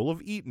the Earl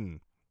of Eaton.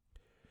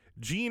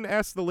 Gene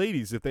asks the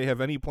ladies if they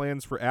have any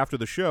plans for after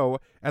the show,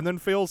 and then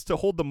fails to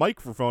hold the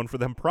microphone for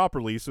them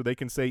properly so they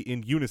can say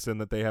in unison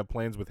that they have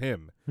plans with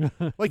him.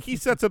 Like, he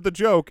sets up the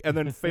joke and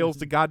then fails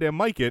to goddamn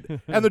mic it,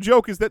 and the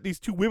joke is that these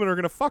two women are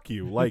going to fuck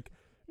you. Like,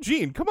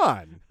 Gene, come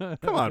on.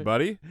 Come on,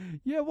 buddy.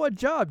 Yeah, what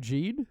job,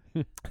 Gene?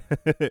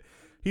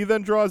 He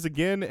then draws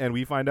again, and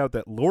we find out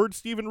that Lord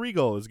Steven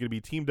Regal is going to be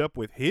teamed up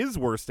with his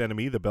worst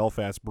enemy, the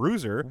Belfast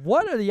Bruiser.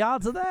 What are the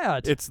odds of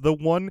that? It's the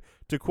one,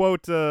 to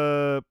quote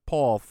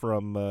Paul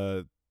from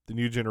the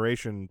New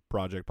Generation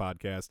Project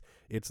podcast,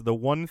 it's the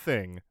one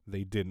thing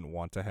they didn't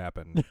want to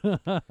happen.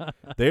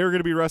 They are going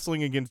to be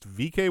wrestling against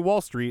VK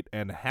Wall Street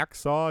and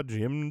Hacksaw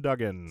Jim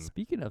Duggan.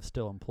 Speaking of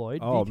still employed,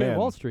 Oh, VK man.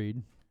 Wall Street.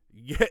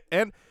 Yeah,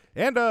 and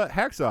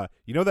Hacksaw,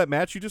 you know that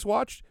match you just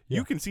watched? Yeah.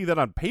 You can see that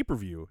on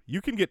pay-per-view.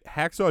 You can get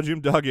Hacksaw Jim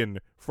Duggan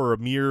for a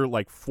mere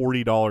like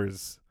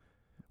 $40.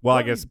 Well,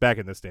 I guess back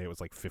in this day it was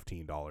like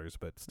 $15,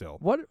 but still.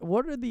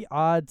 What are the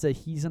odds that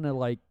he's gonna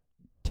like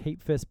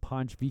tape fist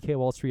punch VK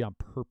Wall Street on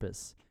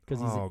purpose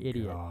because he's an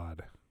idiot?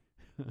 God.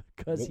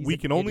 Because we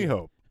can only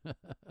hope.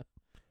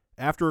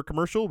 After a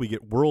commercial, we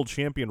get world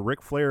champion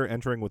Ric Flair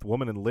entering with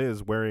Woman and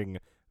Liz wearing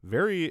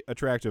very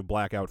attractive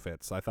black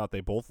outfits. I thought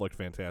they both looked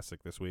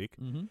fantastic this week.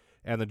 Mm-hmm.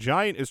 And the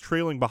Giant is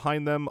trailing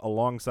behind them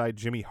alongside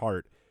Jimmy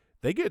Hart.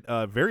 They get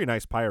a very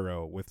nice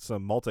pyro with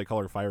some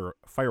multicolor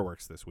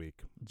fireworks this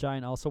week.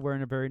 Giant also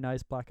wearing a very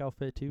nice black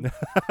outfit, too.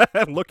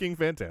 Looking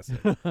fantastic.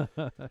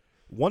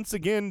 Once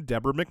again,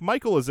 Deborah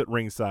McMichael is at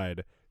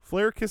ringside.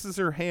 Flair kisses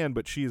her hand,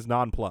 but she is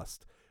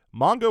nonplussed.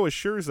 Mongo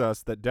assures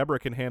us that Deborah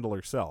can handle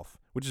herself,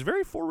 which is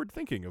very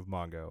forward-thinking of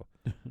Mongo.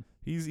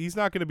 He's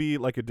not going to be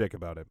like a dick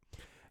about it.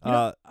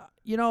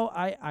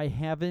 I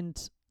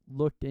haven't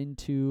looked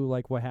into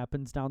like what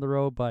happens down the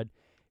road, but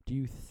do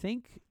you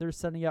think they're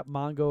setting up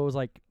Mongo's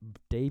like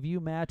debut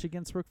match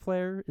against Ric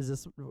Flair?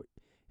 Is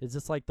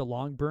this like the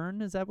long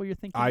burn? Is that what you're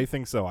thinking? I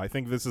think so. I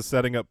think this is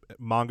setting up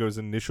Mongo's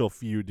initial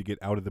feud to get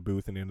out of the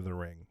booth and into the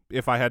ring,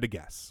 if I had to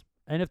guess.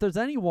 And if there's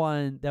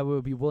anyone that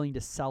would be willing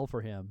to sell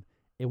for him,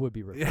 it would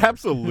be Ric Flair.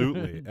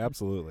 Absolutely.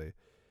 Absolutely.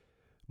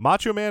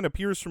 Macho Man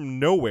appears from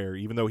nowhere,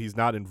 even though he's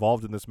not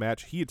involved in this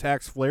match. He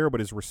attacks Flair, but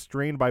is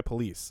restrained by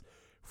police.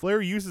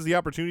 Flair uses the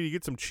opportunity to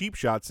get some cheap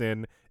shots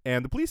in,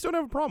 and the police don't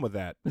have a problem with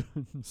that.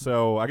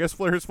 So I guess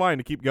Flair is fine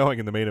to keep going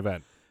in the main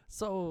event.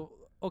 So,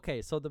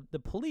 okay, so the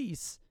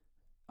police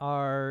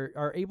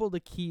are able to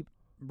keep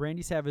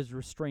Randy Savage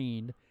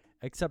restrained,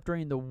 except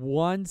during the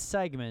one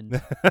segment.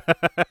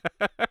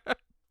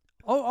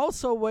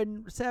 Also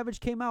when Savage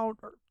came out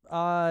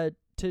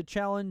to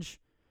challenge,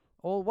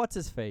 what's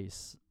his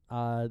face?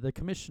 The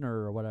commissioner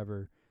or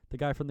whatever, the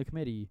guy from the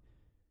committee.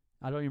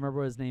 I don't even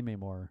remember his name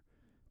anymore.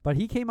 But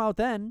he came out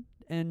then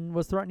and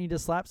was threatening to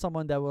slap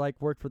someone that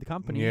like worked for the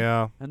company.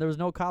 Yeah. And there was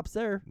no cops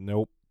there.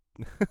 Nope.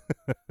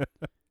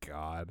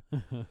 God.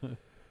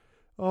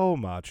 Oh,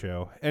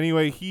 Macho.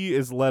 Anyway, he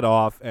is led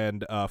off,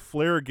 and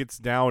Flair gets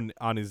down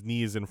on his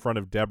knees in front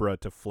of Deborah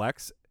to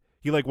flex.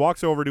 He like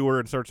walks over to her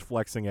and starts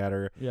flexing at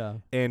her. Yeah.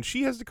 And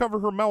she has to cover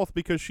her mouth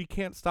because she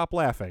can't stop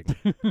laughing.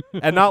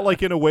 And not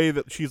like in a way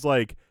that she's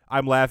like,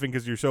 I'm laughing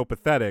because you're so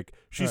pathetic.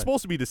 She's Right.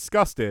 supposed to be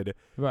disgusted,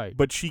 Right.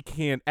 but she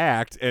can't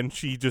act, and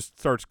she just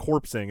starts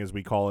corpsing, as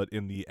we call it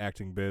in the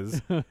acting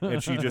biz.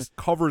 And she just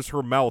covers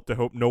her mouth to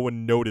hope no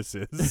one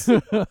notices.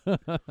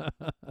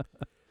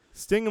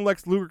 Sting and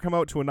Lex Luger come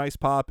out to a nice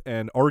pop,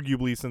 and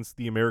arguably, since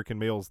the American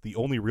male's the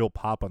only real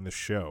pop on this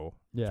show,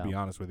 Yeah. to be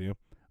honest with you.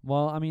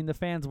 Well, I mean, the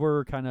fans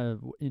were kind of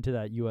into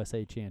that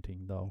USA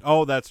chanting, though.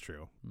 Oh, that's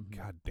true. Mhm.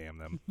 God damn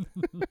them.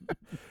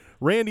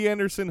 Randy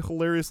Anderson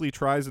hilariously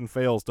tries and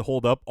fails to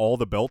hold up all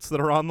the belts that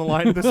are on the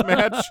line in this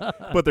match,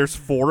 but there's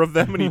 4 of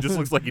them, and he just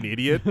looks like an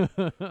idiot.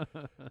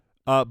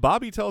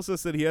 Bobby tells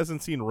us that he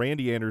hasn't seen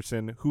Randy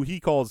Anderson, who he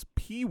calls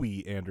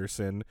Pee-wee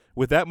Anderson,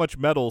 with that much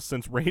metal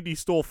since Randy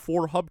stole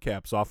 4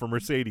 hubcaps off a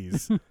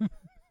Mercedes.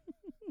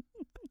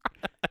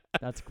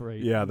 That's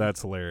great. Yeah,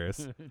 that's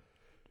hilarious.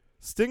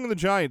 Sting and the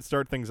Giant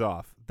start things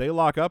off. They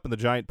lock up, and the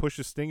Giant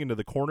pushes Sting into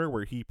the corner,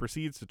 where he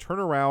proceeds to turn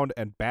around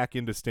and back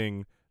into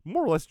Sting,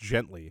 more or less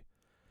gently.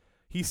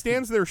 He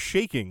stands there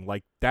shaking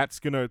like that's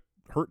going to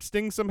hurt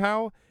Sting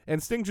somehow,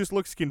 and Sting just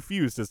looks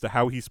confused as to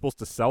how he's supposed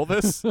to sell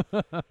this.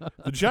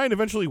 The Giant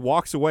eventually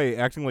walks away,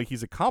 acting like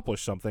he's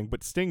accomplished something,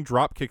 but Sting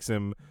drop kicks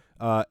him,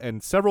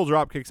 and several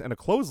drop kicks and a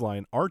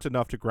clothesline aren't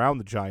enough to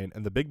ground the Giant,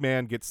 and the big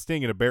man gets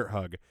Sting in a bear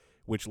hug,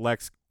 which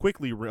Lex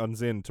quickly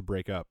runs in to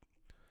break up.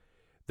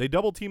 They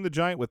double-team the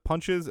Giant with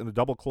punches and a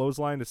double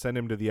clothesline to send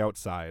him to the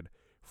outside.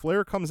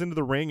 Flair comes into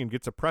the ring and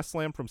gets a press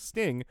slam from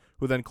Sting,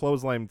 who then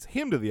clotheslines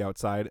him to the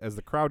outside as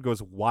the crowd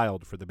goes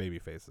wild for the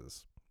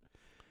babyfaces.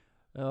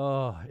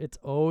 Oh, it's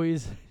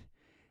always...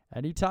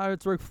 Anytime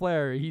it's Ric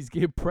Flair, he's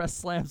getting press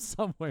slammed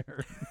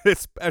somewhere.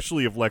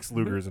 Especially if Lex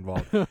Luger is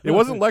involved. It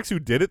wasn't Lex who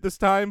did it this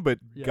time, but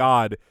Yeah.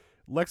 God,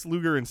 Lex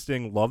Luger and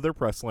Sting love their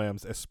press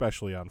slams,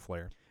 especially on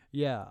Flair.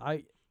 Yeah,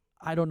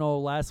 I don't know.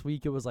 Last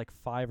week it was like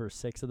 5 or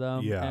 6 of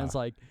them. Yeah. And it's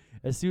like,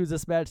 as soon as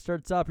this match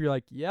starts up, you're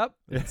like, yep.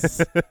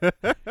 It's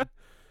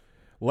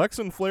Lex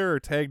and Flair are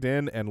tagged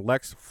in, and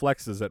Lex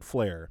flexes at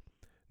Flair.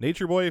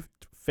 Nature Boy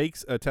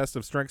fakes a test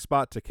of strength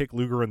spot to kick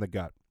Luger in the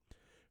gut.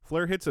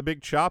 Flair hits a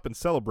big chop and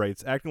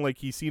celebrates, acting like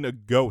he's seen a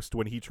ghost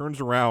when he turns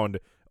around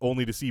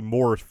only to see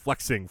more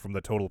flexing from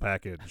the total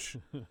package.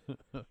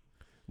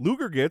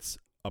 Luger gets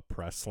a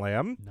press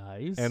slam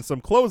nice. and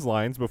some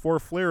clotheslines before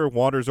Flair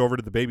wanders over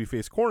to the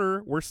babyface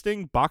corner where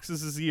Sting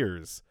boxes his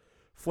ears.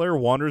 Flair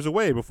wanders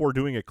away before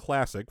doing a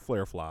classic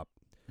Flair flop.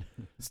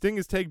 Sting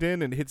is tagged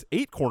in and hits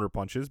 8 corner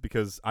punches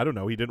because, I don't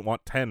know, he didn't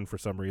want 10 for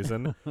some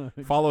reason,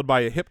 followed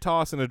by a hip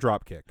toss and a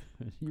drop kick.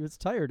 He was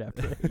tired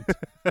after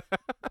 8.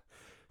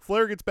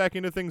 Flair gets back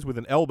into things with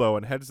an elbow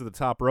and heads to the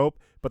top rope,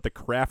 but the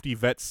crafty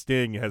vet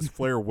Sting has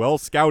Flair well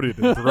scouted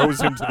and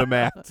throws him to the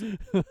mat.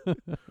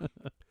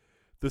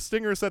 The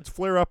Stinger sets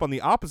Flair up on the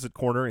opposite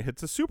corner and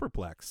hits a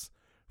superplex.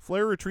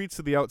 Flair retreats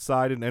to the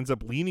outside and ends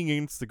up leaning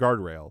against the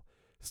guardrail.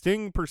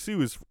 Sting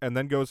pursues and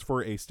then goes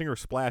for a Stinger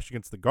splash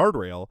against the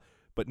guardrail,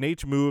 but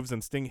Nate moves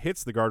and Sting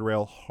hits the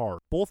guardrail hard.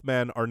 Both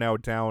men are now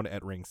down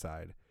at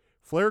ringside.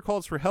 Flair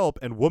calls for help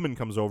and Woman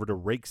comes over to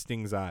rake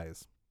Sting's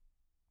eyes.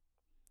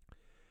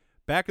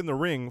 Back in the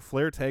ring,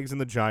 Flair tags in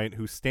the Giant,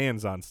 who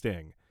stands on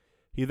Sting.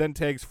 He then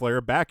tags Flair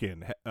back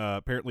in,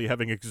 apparently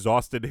having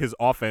exhausted his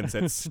offense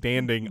at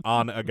standing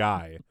on a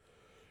guy.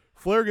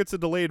 Flair gets a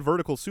delayed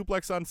vertical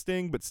suplex on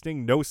Sting, but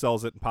Sting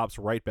no-sells it and pops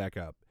right back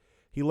up.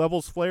 He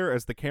levels Flair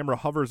as the camera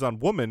hovers on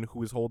Woman,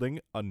 who is holding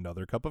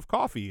another cup of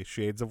coffee,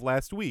 shades of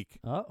last week.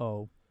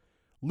 Uh-oh.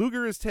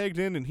 Luger is tagged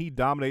in, and he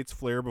dominates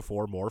Flair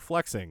before more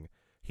flexing.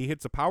 He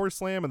hits a power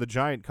slam, and the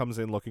Giant comes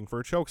in looking for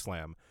a choke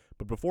slam.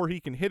 But before he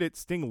can hit it,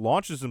 Sting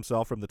launches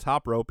himself from the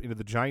top rope into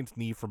the Giant's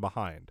knee from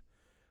behind.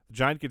 The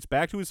Giant gets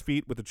back to his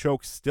feet with the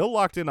choke still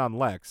locked in on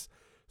Lex,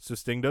 so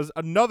Sting does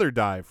another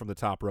dive from the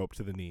top rope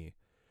to the knee.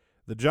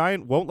 The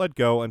Giant won't let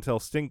go until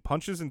Sting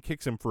punches and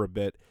kicks him for a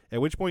bit,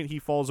 at which point he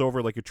falls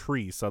over like a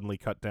tree suddenly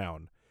cut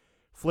down.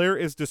 Flair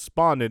is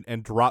despondent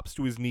and drops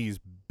to his knees,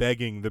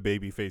 begging the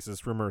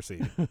babyfaces for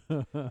mercy.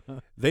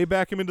 They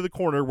back him into the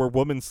corner where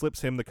Woman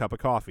slips him the cup of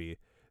coffee.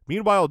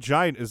 Meanwhile,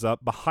 Giant is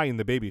up behind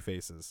the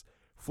babyfaces.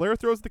 Flair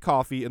throws the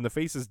coffee and the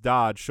faces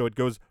dodge, so it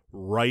goes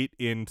right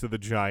into the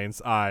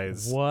Giant's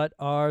eyes. What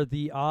are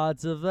the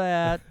odds of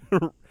that?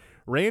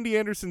 Randy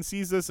Anderson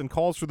sees this and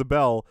calls for the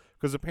bell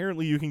because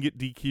apparently you can get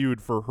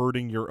DQ'd for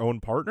hurting your own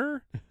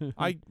partner.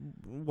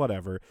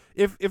 Whatever.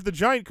 If the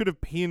Giant could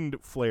have pinned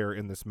Flair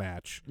in this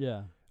match,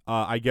 Yeah.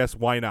 I guess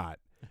why not?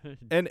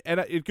 And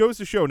it goes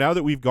to show, now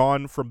that we've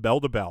gone from bell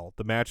to bell,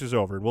 the match is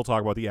over, and we'll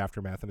talk about the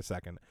aftermath in a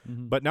second.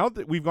 Mm-hmm. But now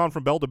that we've gone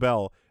from bell to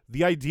bell,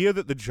 the idea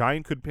that the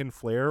Giant could pin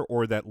Flair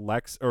or that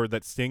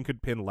Sting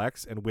could pin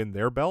Lex and win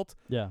their belt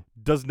Yeah.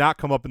 does not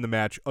come up in the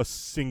match a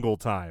single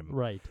time.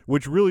 Right.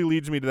 Which really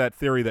leads me to that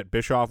theory that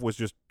Bischoff was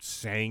just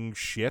saying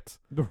shit.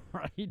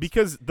 Right.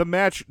 Because the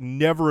match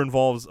never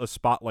involves a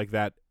spot like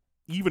that,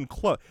 even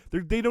close.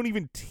 They don't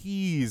even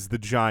tease the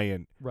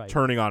Giant Right.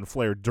 turning on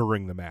Flair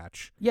during the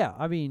match. Yeah,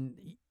 I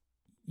mean,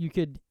 you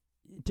could,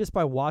 just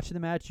by watching the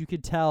match, you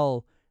could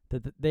tell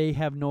that they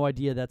have no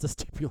idea that's a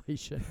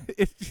stipulation.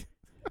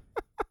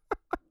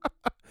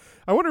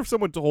 I wonder if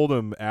someone told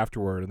him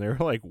afterward and they were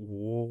like,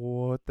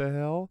 what the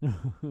hell?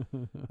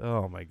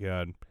 Oh, my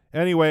God.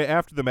 Anyway,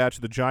 after the match,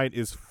 the Giant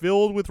is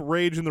filled with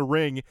rage in the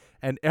ring,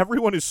 and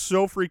everyone is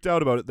so freaked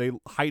out about it, they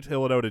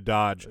hightail it out of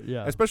Dodge.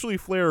 Yeah. Especially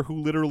Flair, who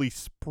literally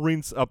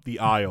sprints up the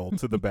aisle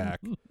to the back.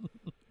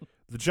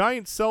 The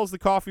Giant sells the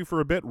coffee for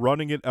a bit,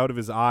 running it out of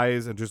his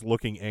eyes and just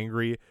looking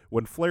angry,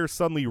 when Flair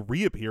suddenly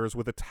reappears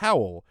with a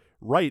towel,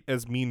 right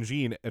as Mean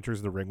Gene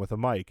enters the ring with a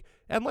mic.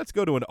 And let's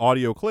go to an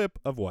audio clip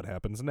of what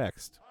happens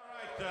next.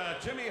 All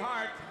right, Jimmy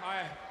Hart,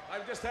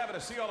 I'm just having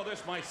to see all of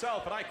this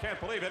myself, and I can't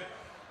believe it.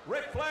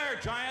 Ric Flair,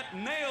 Giant,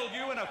 nailed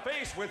you in the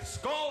face with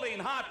scalding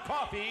hot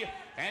coffee,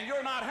 and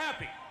you're not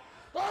happy.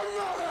 I'm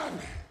not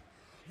happy.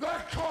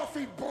 That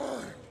coffee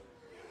burned,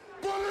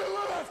 but it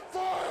lit a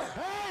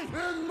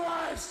fire in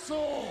my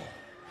soul.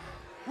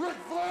 Ric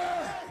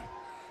Flair,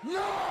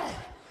 no,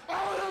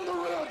 I am the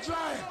real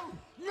Giant.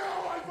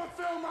 Now I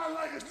fulfill my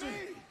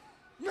legacy.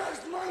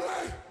 Next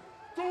Monday,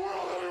 the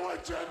World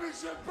Heavyweight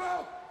Championship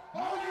belt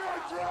on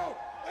Nitro.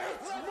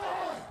 It's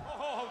mine.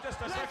 Oh, just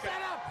a second.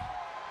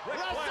 Ric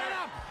Let's Flair. set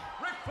up.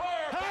 Ric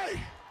Flair. Hey,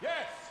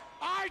 Yes.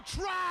 I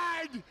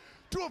tried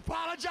to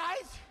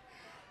apologize.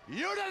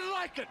 You didn't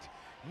like it.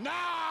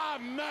 Now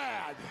I'm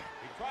mad.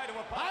 He tried to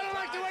apologize. I don't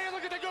like the way you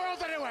look at the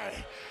girls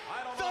anyway.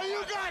 I don't So know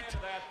you if I got buy into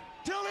that.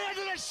 till the end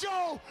of the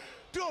show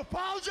to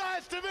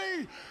apologize to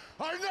me,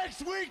 or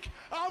next week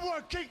I'm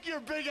gonna kick your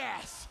big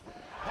ass.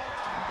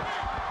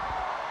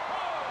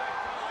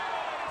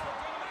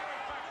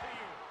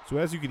 So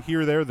as you can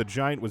hear there, the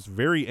Giant was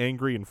very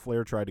angry and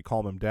Flair tried to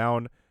calm him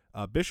down.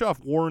 Bischoff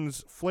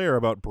warns Flair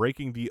about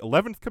breaking the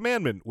 11th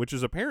commandment, which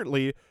is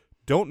apparently,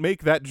 don't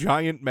make that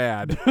Giant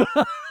mad.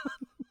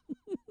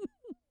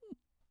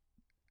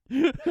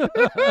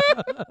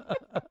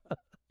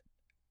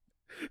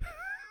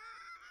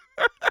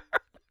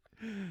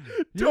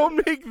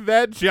 Don't make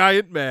that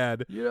Giant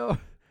mad. You know,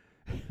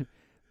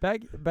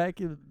 back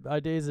in my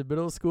days in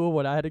middle school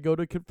when I had to go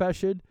to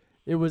confession,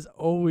 it was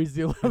always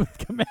the 11th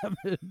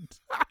commandment.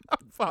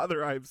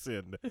 Father, I've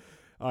sinned.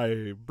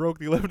 I broke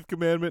the 11th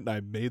commandment and I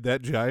made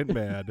that Giant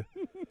mad.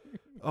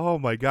 Oh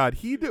my God.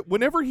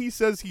 Whenever he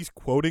says he's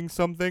quoting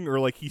something or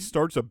like he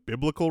starts a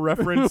biblical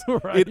reference,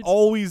 Right. it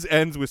always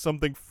ends with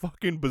something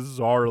fucking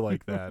bizarre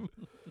like that.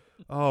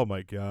 Oh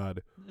my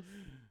God.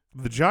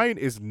 The Giant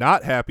is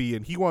not happy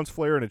and he wants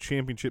Flair in a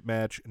championship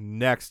match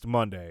next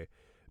Monday.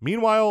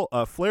 Meanwhile,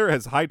 Flair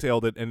has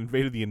hightailed it and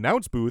invaded the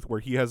announce booth where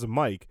he has a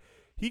mic.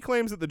 He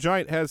claims that the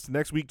Giant has to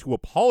next week to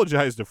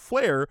apologize to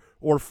Flair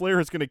or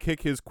Flair is going to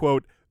kick his,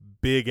 quote,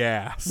 big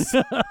ass.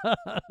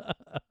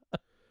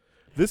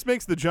 This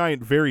makes the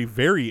Giant very,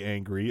 very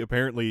angry.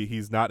 Apparently,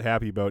 he's not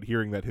happy about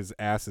hearing that his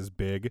ass is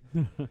big.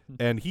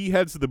 And he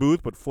heads to the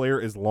booth, but Flair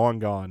is long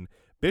gone.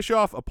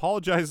 Bischoff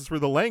apologizes for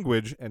the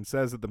language and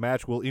says that the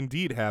match will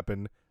indeed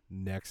happen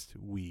next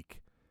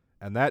week.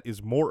 And that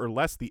is more or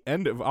less the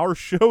end of our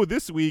show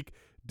this week.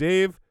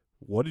 Dave,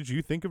 what did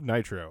you think of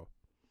Nitro?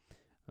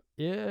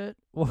 It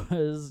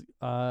was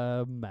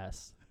a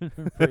mess,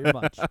 pretty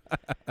much.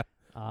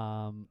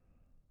 I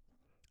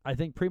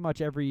think pretty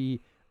much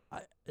every,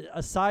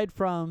 aside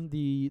from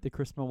the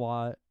Chris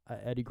Benoit,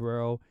 Eddie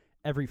Guerrero,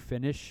 every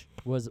finish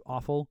was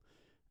awful.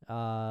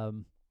 I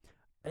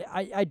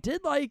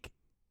did like,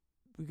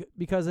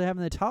 because of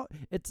having the title,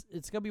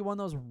 it's gonna be one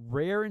of those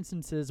rare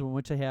instances in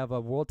which I have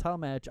a world title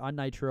match on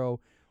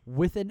Nitro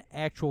with an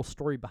actual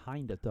story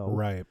behind it, though.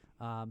 Right.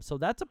 So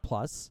that's a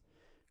plus.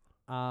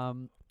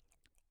 And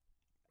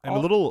a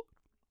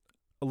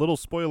little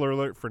spoiler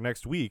alert for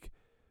next week.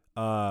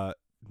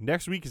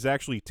 Next week is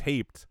actually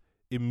taped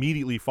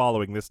immediately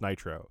following this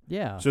Nitro.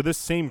 Yeah. So this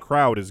same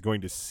crowd is going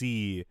to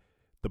see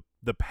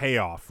the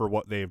payoff for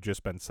what they've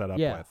just been set up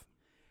with.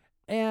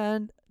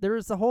 And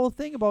there's the whole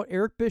thing about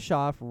Eric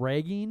Bischoff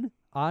ragging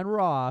on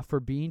Raw for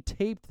being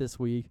taped this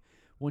week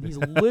when he's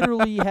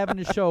literally having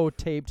a show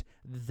taped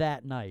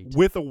that night.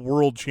 With a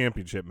world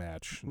championship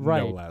match,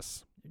 Right. no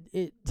less.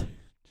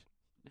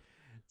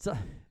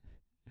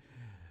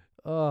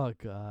 Oh,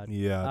 God.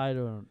 Yeah. I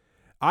don't.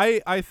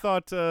 I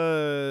thought,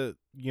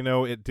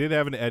 it did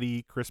have an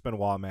Eddie Chris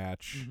Benoit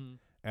match,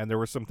 and there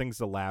were some things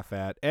to laugh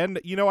at. And,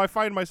 I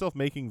find myself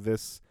making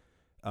this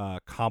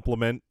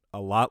compliment a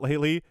lot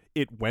lately.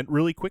 It went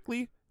really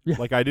quickly. Yeah.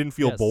 Like, I didn't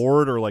feel Yes.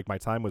 bored or like my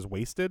time was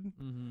wasted,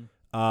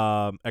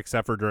 Mm-hmm.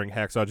 except for during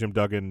Hacksaw Jim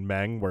Duggan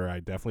Meng, where I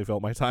definitely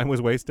felt my time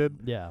was wasted.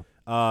 Yeah.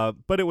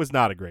 But it was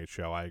not a great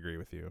show. I agree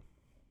with you.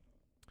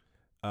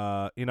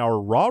 In our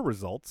Raw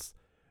results,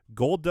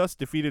 Goldust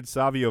defeated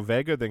Savio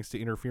Vega thanks to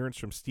interference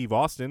from Steve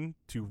Austin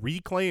to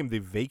reclaim the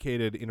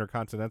vacated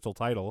Intercontinental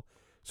title.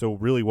 So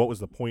really, what was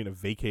the point of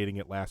vacating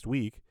it last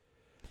week?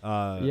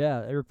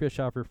 Yeah, Eric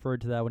Bischoff referred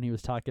to that when he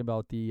was talking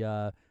about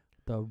the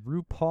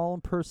RuPaul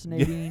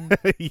impersonating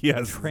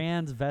Yes.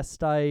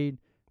 transvestite.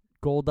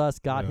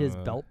 Goldust got his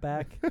belt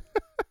back.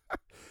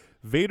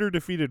 Vader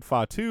defeated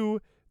Fatu.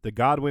 The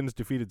Godwins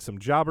defeated some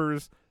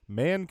jobbers.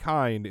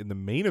 Mankind in the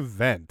main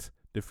event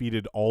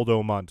defeated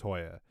Aldo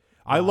Montoya.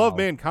 I love Wow.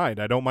 Mankind.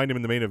 I don't mind him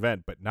in the main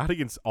event, but not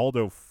against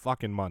Aldo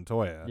fucking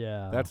Montoya.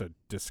 Yeah. That's a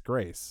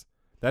disgrace.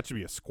 That should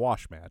be a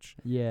squash match.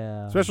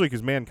 Yeah. Especially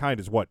because Mankind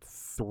is,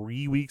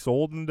 3 weeks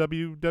old in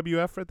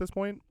WWF at this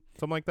point?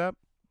 Something like that?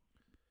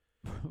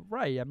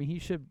 Right. I mean,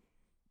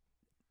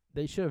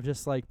 they should have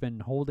just like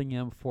been holding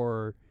him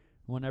for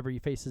whenever he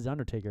faces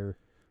Undertaker.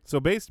 So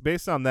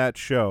based on that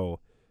show,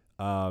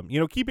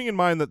 keeping in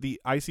mind that the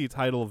IC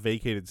title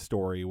vacated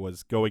story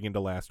was going into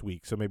last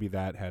week, so maybe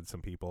that had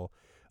some people.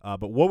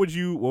 But what would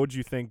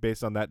you think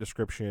based on that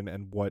description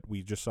and what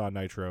we just saw on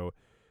Nitro?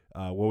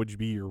 What would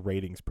be your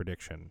ratings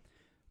prediction?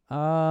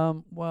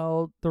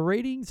 Well, the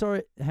ratings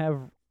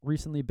have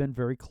recently been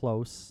very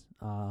close.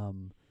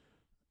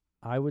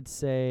 I would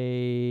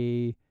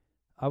say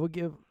I'll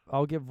give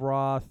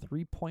Raw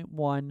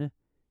 3.1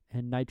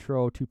 and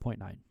Nitro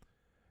 2.9.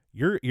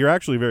 You're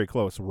actually very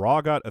close.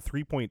 Raw got a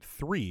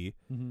 3.3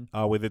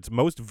 Mm-hmm. with its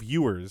most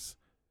viewers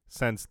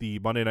since the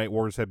Monday Night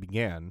Wars had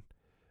began.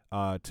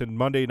 To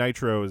Monday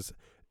Nitro's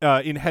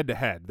in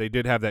head-to-head. They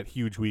did have that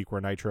huge week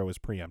where Nitro was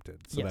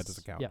preempted, so that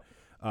doesn't count.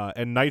 Yeah.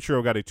 And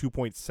Nitro got a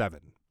 2.7.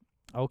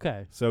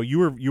 Okay. So you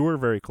were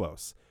very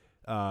close.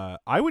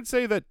 I would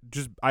say that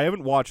I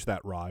haven't watched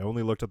that Raw. I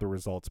only looked at the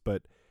results,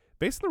 but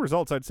based on the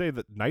results, I'd say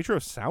that Nitro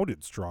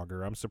sounded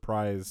stronger. I'm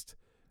surprised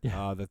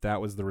that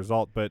was the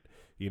result. But,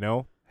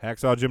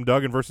 Hacksaw Jim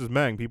Duggan versus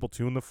Meng. People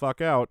tune the fuck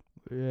out.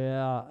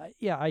 Yeah.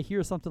 I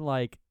hear something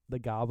like the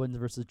Goblins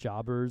versus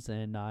Jobbers,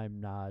 and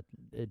I'm not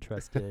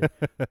interested.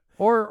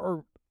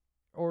 or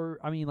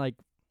I mean, like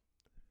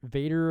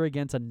Vader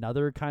against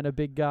another kind of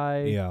big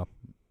guy. Yeah.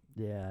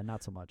 Yeah,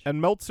 not so much.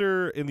 And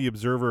Meltzer in The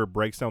Observer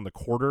breaks down the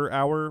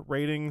quarter-hour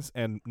ratings,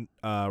 and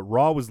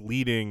Raw was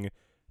leading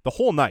the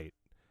whole night.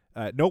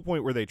 At no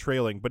point were they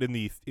trailing, but in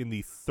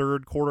the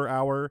third quarter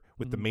hour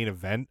with the main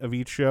event of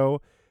each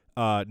show,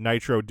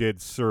 Nitro did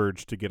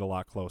surge to get a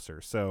lot closer.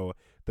 So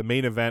the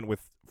main event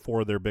with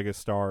 4 of their biggest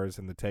stars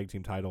and the tag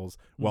team titles,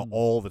 while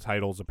all the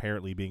titles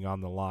apparently being on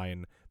the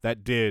line,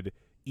 that did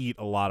eat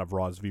a lot of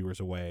Raw's viewers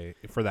away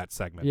for that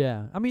segment.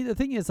 Yeah. I mean, the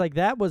thing is, like,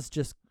 that was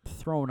just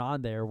thrown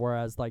on there,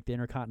 whereas, like, the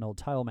Intercontinental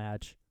title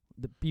match,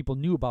 the people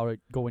knew about it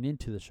going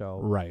into the show.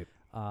 Right.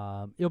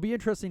 It'll be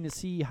interesting to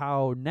see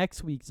how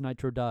next week's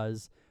Nitro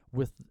does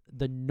with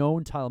the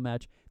known title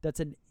match.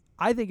 That's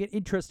I think, an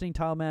interesting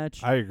title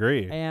match. I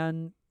agree.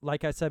 And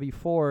like I said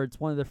before, it's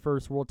one of the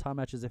first world title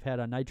matches they've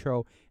had on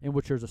Nitro in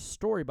which there's a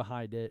story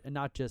behind it and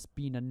not just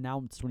being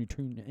announced when you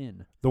tune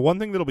in. The one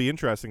thing that'll be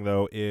interesting,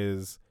 though,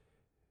 is,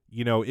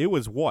 it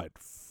was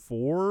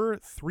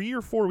 3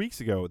 or 4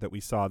 weeks ago that we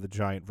saw the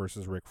Giant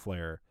versus Ric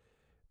Flair,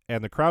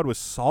 and the crowd was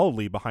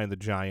solidly behind the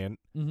Giant,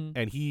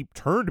 and he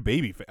turned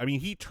babyface. I mean,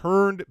 he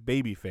turned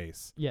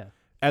babyface. Yeah.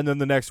 And then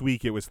the next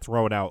week it was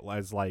thrown out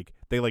as like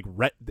they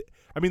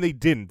they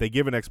didn't. They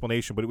give an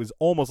explanation, but it was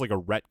almost like a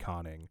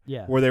retconning.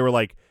 Yeah. Where they were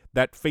like,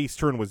 that face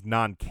turn was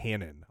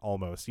non-canon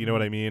almost. You know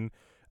what I mean?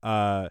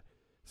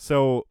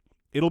 So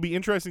it'll be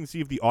interesting to see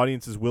if the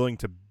audience is willing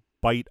to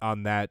bite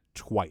on that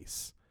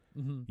twice.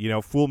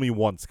 Fool me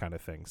once kind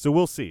of thing. So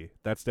we'll see.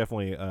 That's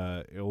definitely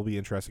it will be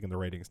interesting in the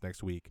ratings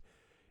next week.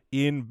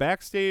 In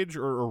backstage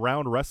or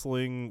around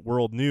wrestling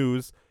world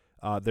news,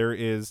 there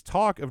is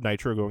talk of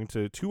Nitro going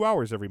to 2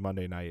 hours every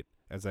Monday night,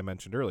 as I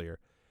mentioned earlier.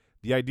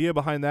 The idea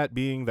behind that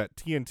being that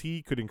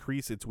TNT could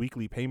increase its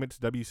weekly payment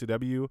to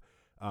WCW.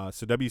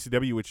 So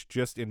WCW, which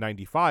just in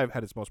 95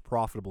 had its most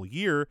profitable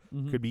year,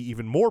 could be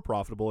even more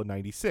profitable in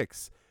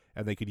 96.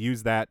 And they could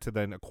use that to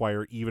then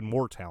acquire even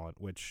more talent,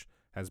 which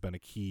has been a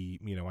key,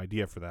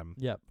 idea for them.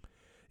 Yep.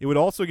 It would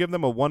also give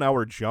them a 1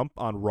 hour jump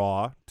on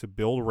Raw to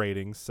build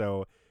ratings.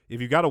 So if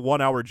you got a 1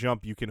 hour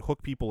jump, you can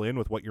hook people in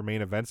with what your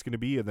main event's going to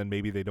be, and then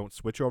maybe they don't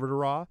switch over to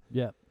Raw.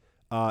 Yep.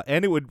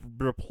 And it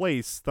would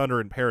replace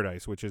Thunder in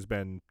Paradise, which has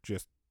been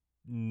just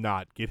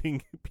not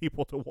getting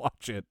people to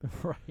watch it.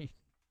 Right.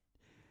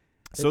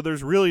 So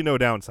there's really no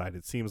downside.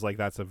 It seems like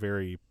that's a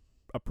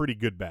pretty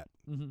good bet.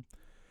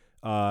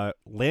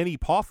 Lanny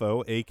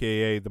Poffo,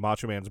 a.k.a. the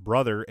Macho Man's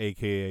brother,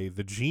 a.k.a.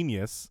 the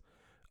Genius,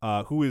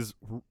 who is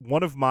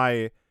one of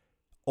my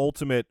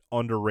ultimate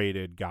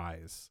underrated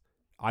guys.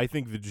 I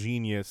think the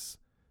Genius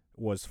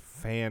was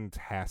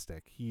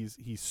fantastic. He's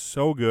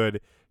so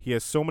good. He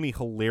has so many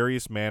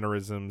hilarious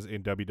mannerisms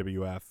in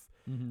WWF.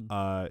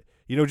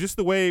 Just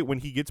the way when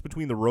he gets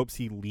between the ropes,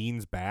 he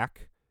leans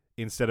back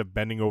instead of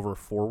bending over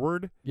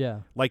forward.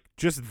 Yeah. Like,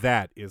 just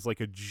that is like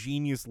a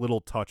genius little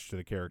touch to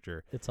the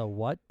character. It's a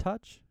what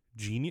touch?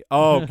 Genius.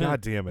 Oh,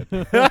 God damn it.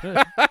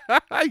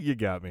 You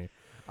got me.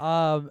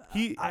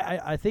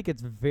 I think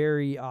it's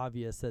very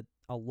obvious that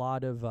a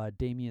lot of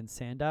Damien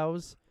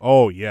Sandow's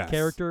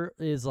character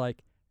is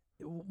like,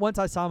 once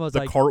I saw him, I was the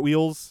like,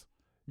 cartwheels.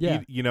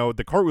 yeah,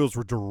 The cartwheels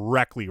were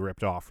directly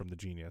ripped off from the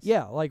Genius.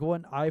 yeah. Like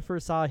when I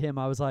first saw him,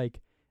 I was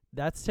like,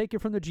 that's taken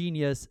from the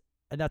Genius,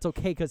 and that's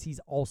okay because he's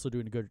also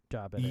doing a good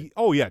job at it.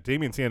 Oh yeah,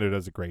 Damien Sandow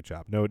does a great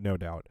job. No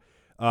doubt.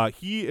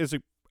 He is,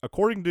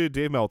 according to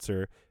Dave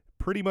Meltzer,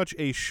 pretty much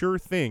a sure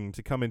thing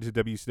to come into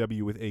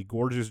WCW with a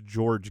Gorgeous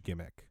George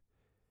gimmick.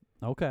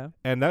 Okay.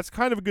 And that's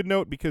kind of a good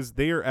note because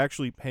they are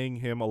actually paying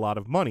him a lot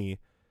of money.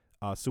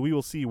 So we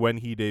will see when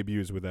he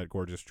debuts with that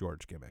Gorgeous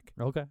George gimmick.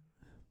 Okay.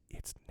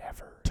 It's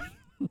never.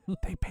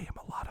 They pay him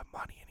a lot of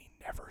money and he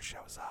never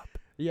shows up.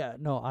 Yeah,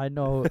 no, I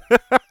know.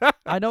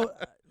 I know,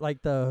 like,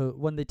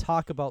 when they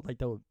talk about, like,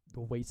 the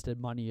wasted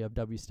money of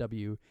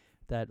WCW,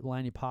 that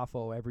Lanny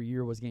Poffo every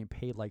year was getting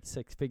paid, like,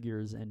 six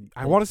figures. And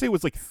I want to say it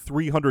was like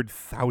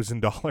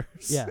 $300,000.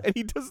 Yeah. And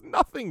he does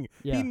nothing.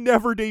 Yeah. He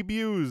never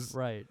debuts.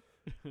 Right.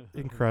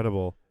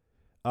 Incredible.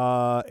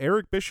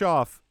 Eric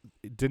Bischoff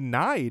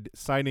denied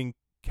signing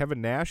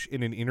Kevin Nash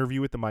in an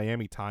interview with the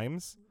Miami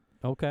Times.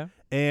 Okay.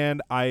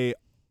 And I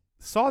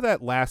saw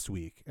that last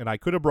week, and I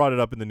could have brought it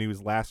up in the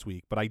news last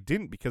week, but I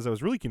didn't because I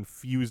was really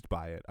confused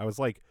by it. I was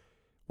like,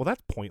 well,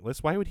 that's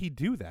pointless. Why would he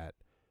do that?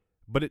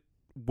 But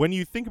when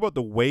you think about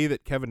the way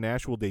that Kevin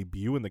Nash will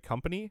debut in the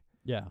company,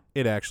 Yeah.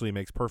 it actually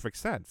makes perfect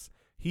sense.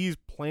 He's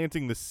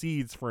planting the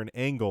seeds for an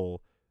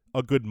angle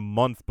a good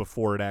month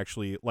before it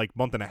actually, like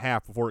month and a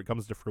half before it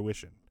comes to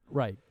fruition.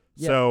 Right.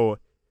 Yeah. So,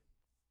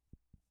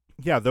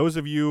 yeah, those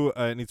of you,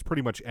 and it's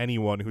pretty much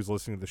anyone who's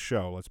listening to the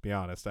show, let's be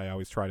honest. I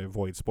always try to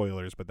avoid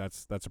spoilers, but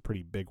that's a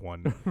pretty big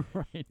one.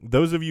 Right.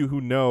 Those of you who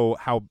know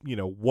how,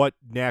 what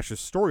Nash's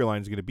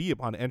storyline is going to be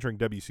upon entering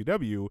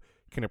WCW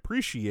can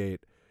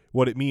appreciate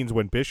what it means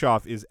when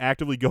Bischoff is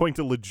actively going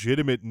to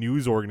legitimate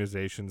news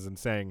organizations and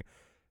saying,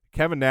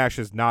 Kevin Nash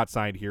is not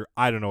signed here.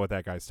 I don't know what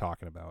that guy's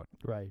talking about.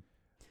 Right.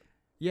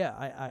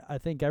 Yeah, I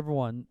think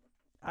everyone,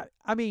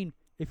 I mean,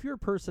 if you're a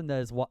person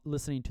that is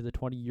listening to the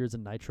 20 Years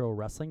in Nitro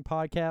Wrestling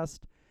podcast,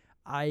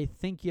 I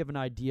think you have an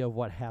idea of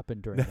what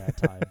happened during that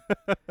time.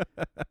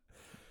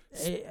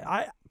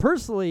 I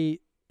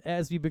personally,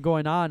 as we've been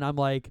going on, I'm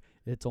like,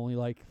 it's only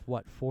like,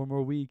 4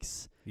 more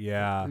weeks?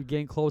 Yeah. We're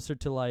getting closer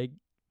to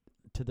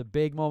to the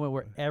big moment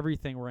where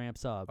everything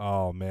ramps up.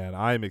 Oh, man.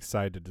 I'm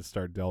excited to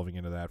start delving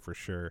into that for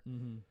sure.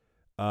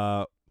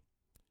 Mm-hmm.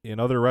 In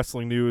other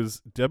wrestling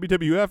news,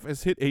 WWF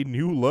has hit a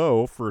new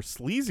low for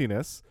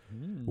sleaziness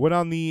when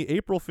on the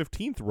April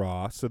 15th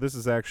Raw. So this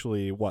is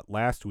actually,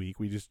 last week.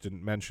 We just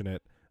didn't mention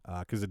it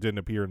because it didn't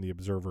appear in the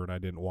Observer, and I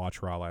didn't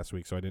watch Raw last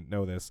week, so I didn't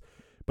know this.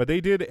 But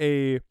they did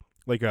a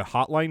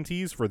hotline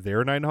tease for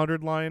their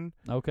 900 line.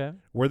 Okay.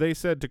 Where they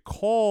said to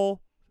call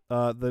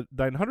the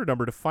 900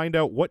 number to find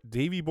out what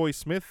Davey Boy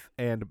Smith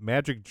and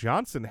Magic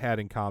Johnson had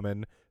in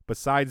common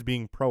besides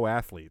being pro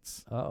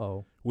athletes.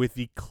 Uh-oh. With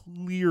the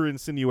clear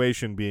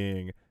insinuation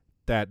being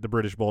that the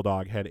British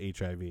Bulldog had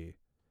HIV.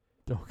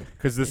 Okay.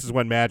 Because this is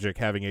when Magic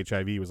having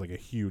HIV was like a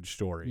huge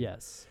story.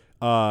 Yes.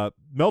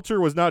 Meltzer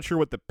was not sure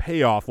what the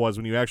payoff was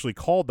when you actually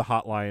called the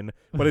hotline,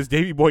 but as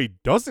Davey Boy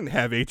doesn't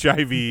have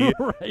HIV,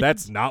 Right.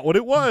 that's not what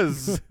it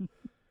was.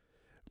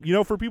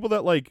 For people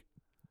that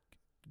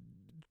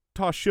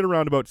toss shit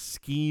around about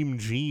Scheme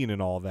Gene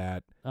and all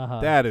that,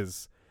 that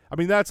is,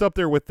 that's up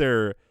there with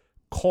their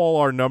call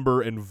our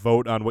number and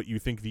vote on what you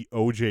think the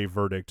OJ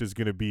verdict is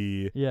going to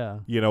be. Yeah.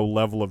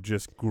 Level of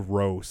just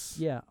gross.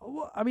 Yeah.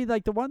 Well,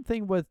 the one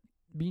thing with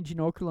Mean Gene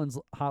Okerlund's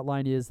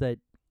hotline is that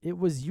it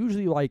was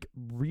usually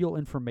real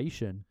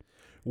information.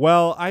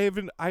 Well,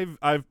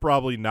 I've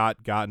probably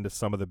not gotten to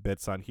some of the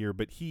bits on here,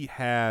 but he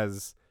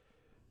has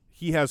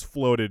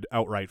floated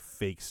outright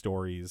fake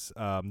stories.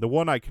 The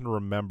one I can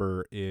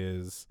remember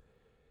is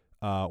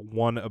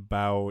one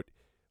about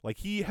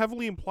he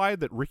heavily implied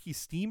that Ricky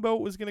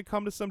Steamboat was going to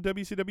come to some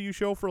WCW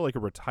show for a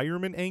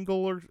retirement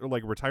angle or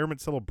retirement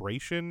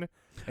celebration,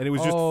 and it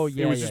was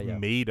just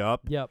made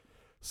up. Yep.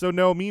 So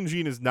no, Mean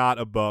Gene is not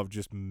above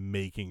just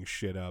making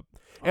shit up.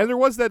 And there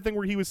was that thing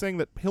where he was saying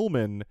that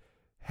Pillman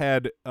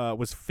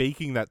was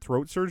faking that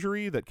throat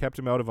surgery that kept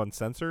him out of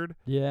Uncensored.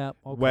 Yeah.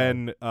 Okay.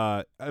 When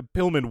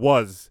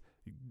Pillman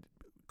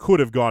could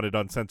have gone it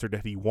Uncensored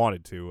if he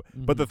wanted to,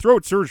 but the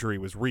throat surgery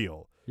was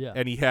real. Yeah.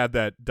 And he had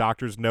that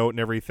doctor's note and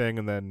everything,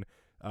 and then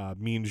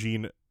Mean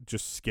Gene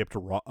just skipped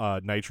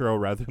Nitro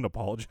rather than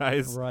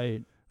apologize.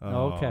 Right.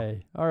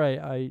 Okay. All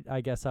right.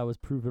 I guess I was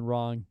proven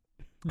wrong.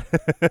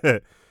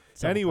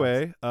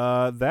 Anyway,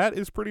 that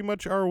is pretty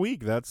much our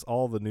week. That's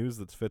all the news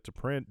that's fit to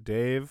print.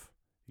 Dave,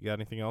 you got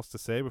anything else to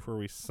say before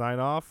we sign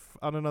off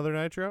on another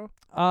Nitro?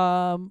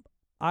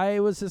 I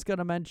was just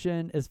gonna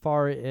mention as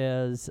far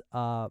as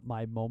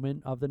my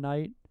moment of the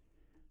night.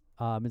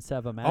 Instead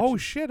of a match. Oh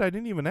shit! I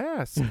didn't even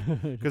ask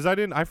because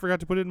I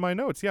forgot to put it in my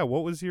notes. Yeah,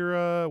 what was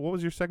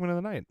your segment of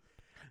the night?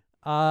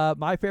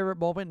 My favorite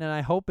moment, and I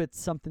hope it's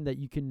something that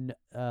you can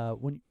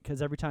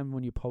because every time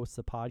when you post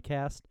the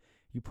podcast,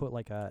 you put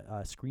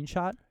a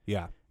screenshot.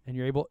 Yeah. And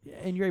you're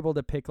able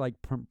to pick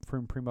from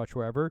pretty much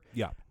wherever.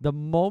 Yeah. The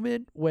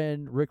moment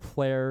when Ric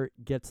Flair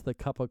gets the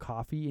cup of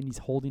coffee and he's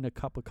holding a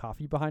cup of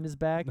coffee behind his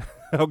back.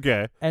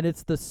 Okay. And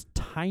it's the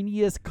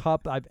tiniest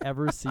cup I've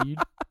ever seen.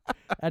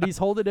 And he's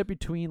holding it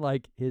between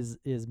his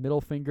middle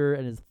finger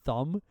and his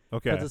thumb.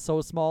 Okay. Because it's so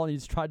small and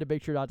he's trying to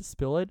make sure not to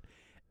spill it.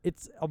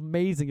 It's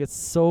amazing. It's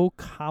so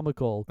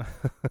comical.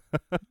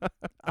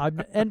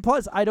 And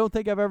plus, I don't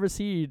think I've ever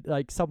seen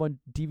someone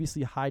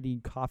deviously hiding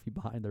coffee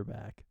behind their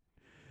back.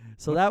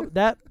 So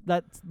that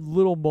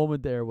little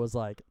moment there was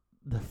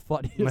the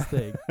funniest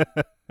thing.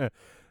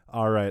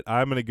 All right,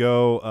 I'm gonna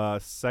go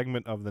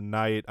segment of the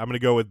night. I'm gonna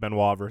go with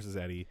Benoit versus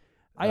Eddie.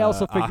 I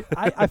also figured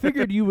I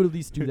figured you would at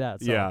least do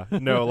that. So. Yeah,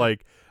 no,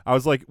 like I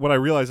was like when I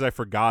realized I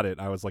forgot it,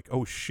 I was like,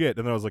 oh shit,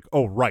 and then I was like,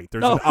 oh right,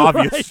 there's an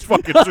obvious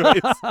fucking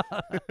choice.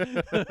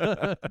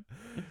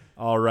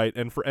 All right,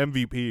 and for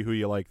MVP, who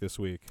you like this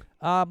week?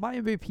 My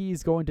MVP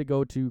is going to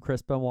go to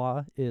Chris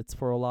Benoit. It's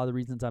for a lot of the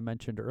reasons I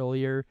mentioned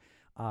earlier.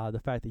 The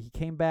fact that he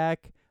came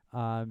back,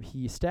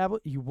 he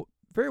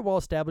very well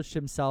established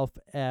himself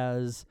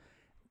as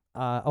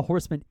a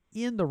horseman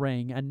in the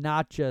ring and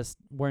not just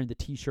wearing the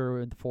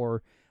T-shirt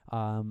for.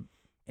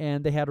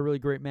 And they had a really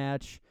great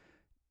match.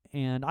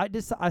 And I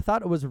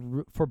thought it was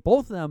for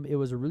both of them. It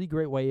was a really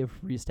great way of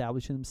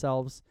reestablishing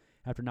themselves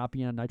after not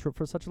being on Nitro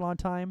for such a long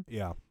time.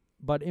 Yeah.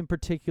 But in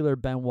particular,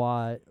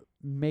 Benoit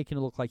making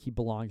it look like he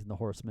belongs in the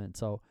Horsemen.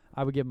 So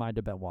I would give mine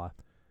to Benoit.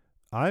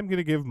 I'm going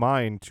to give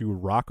mine to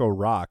Rocco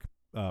Rock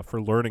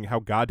for learning how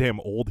goddamn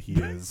old he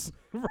is.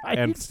 Right.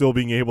 And still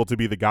being able to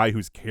be the guy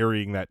who's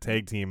carrying that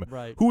tag team,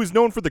 Right. who is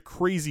known for the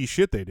crazy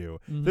shit they do.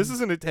 Mm-hmm. This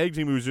isn't a tag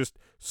team who's just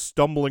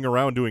stumbling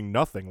around doing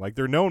nothing. Like,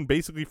 they're known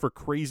basically for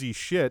crazy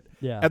shit,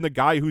 Yeah. and the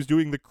guy who's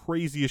doing the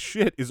craziest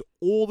shit is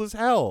old as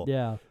hell.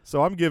 Yeah.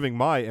 So I'm giving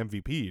my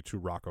MVP to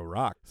Rocco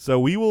Rock. So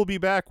we will be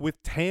back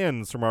with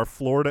tans from our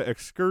Florida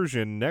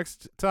excursion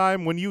next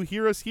time when you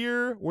hear us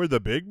here where the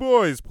big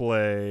boys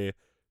play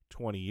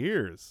 20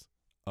 years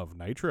of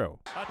Nitro.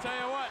 I'll tell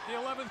you what, the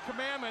 11th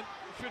commandment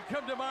should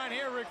come to mind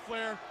here, Ric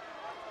Flair.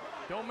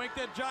 Don't make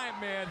that giant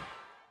mad.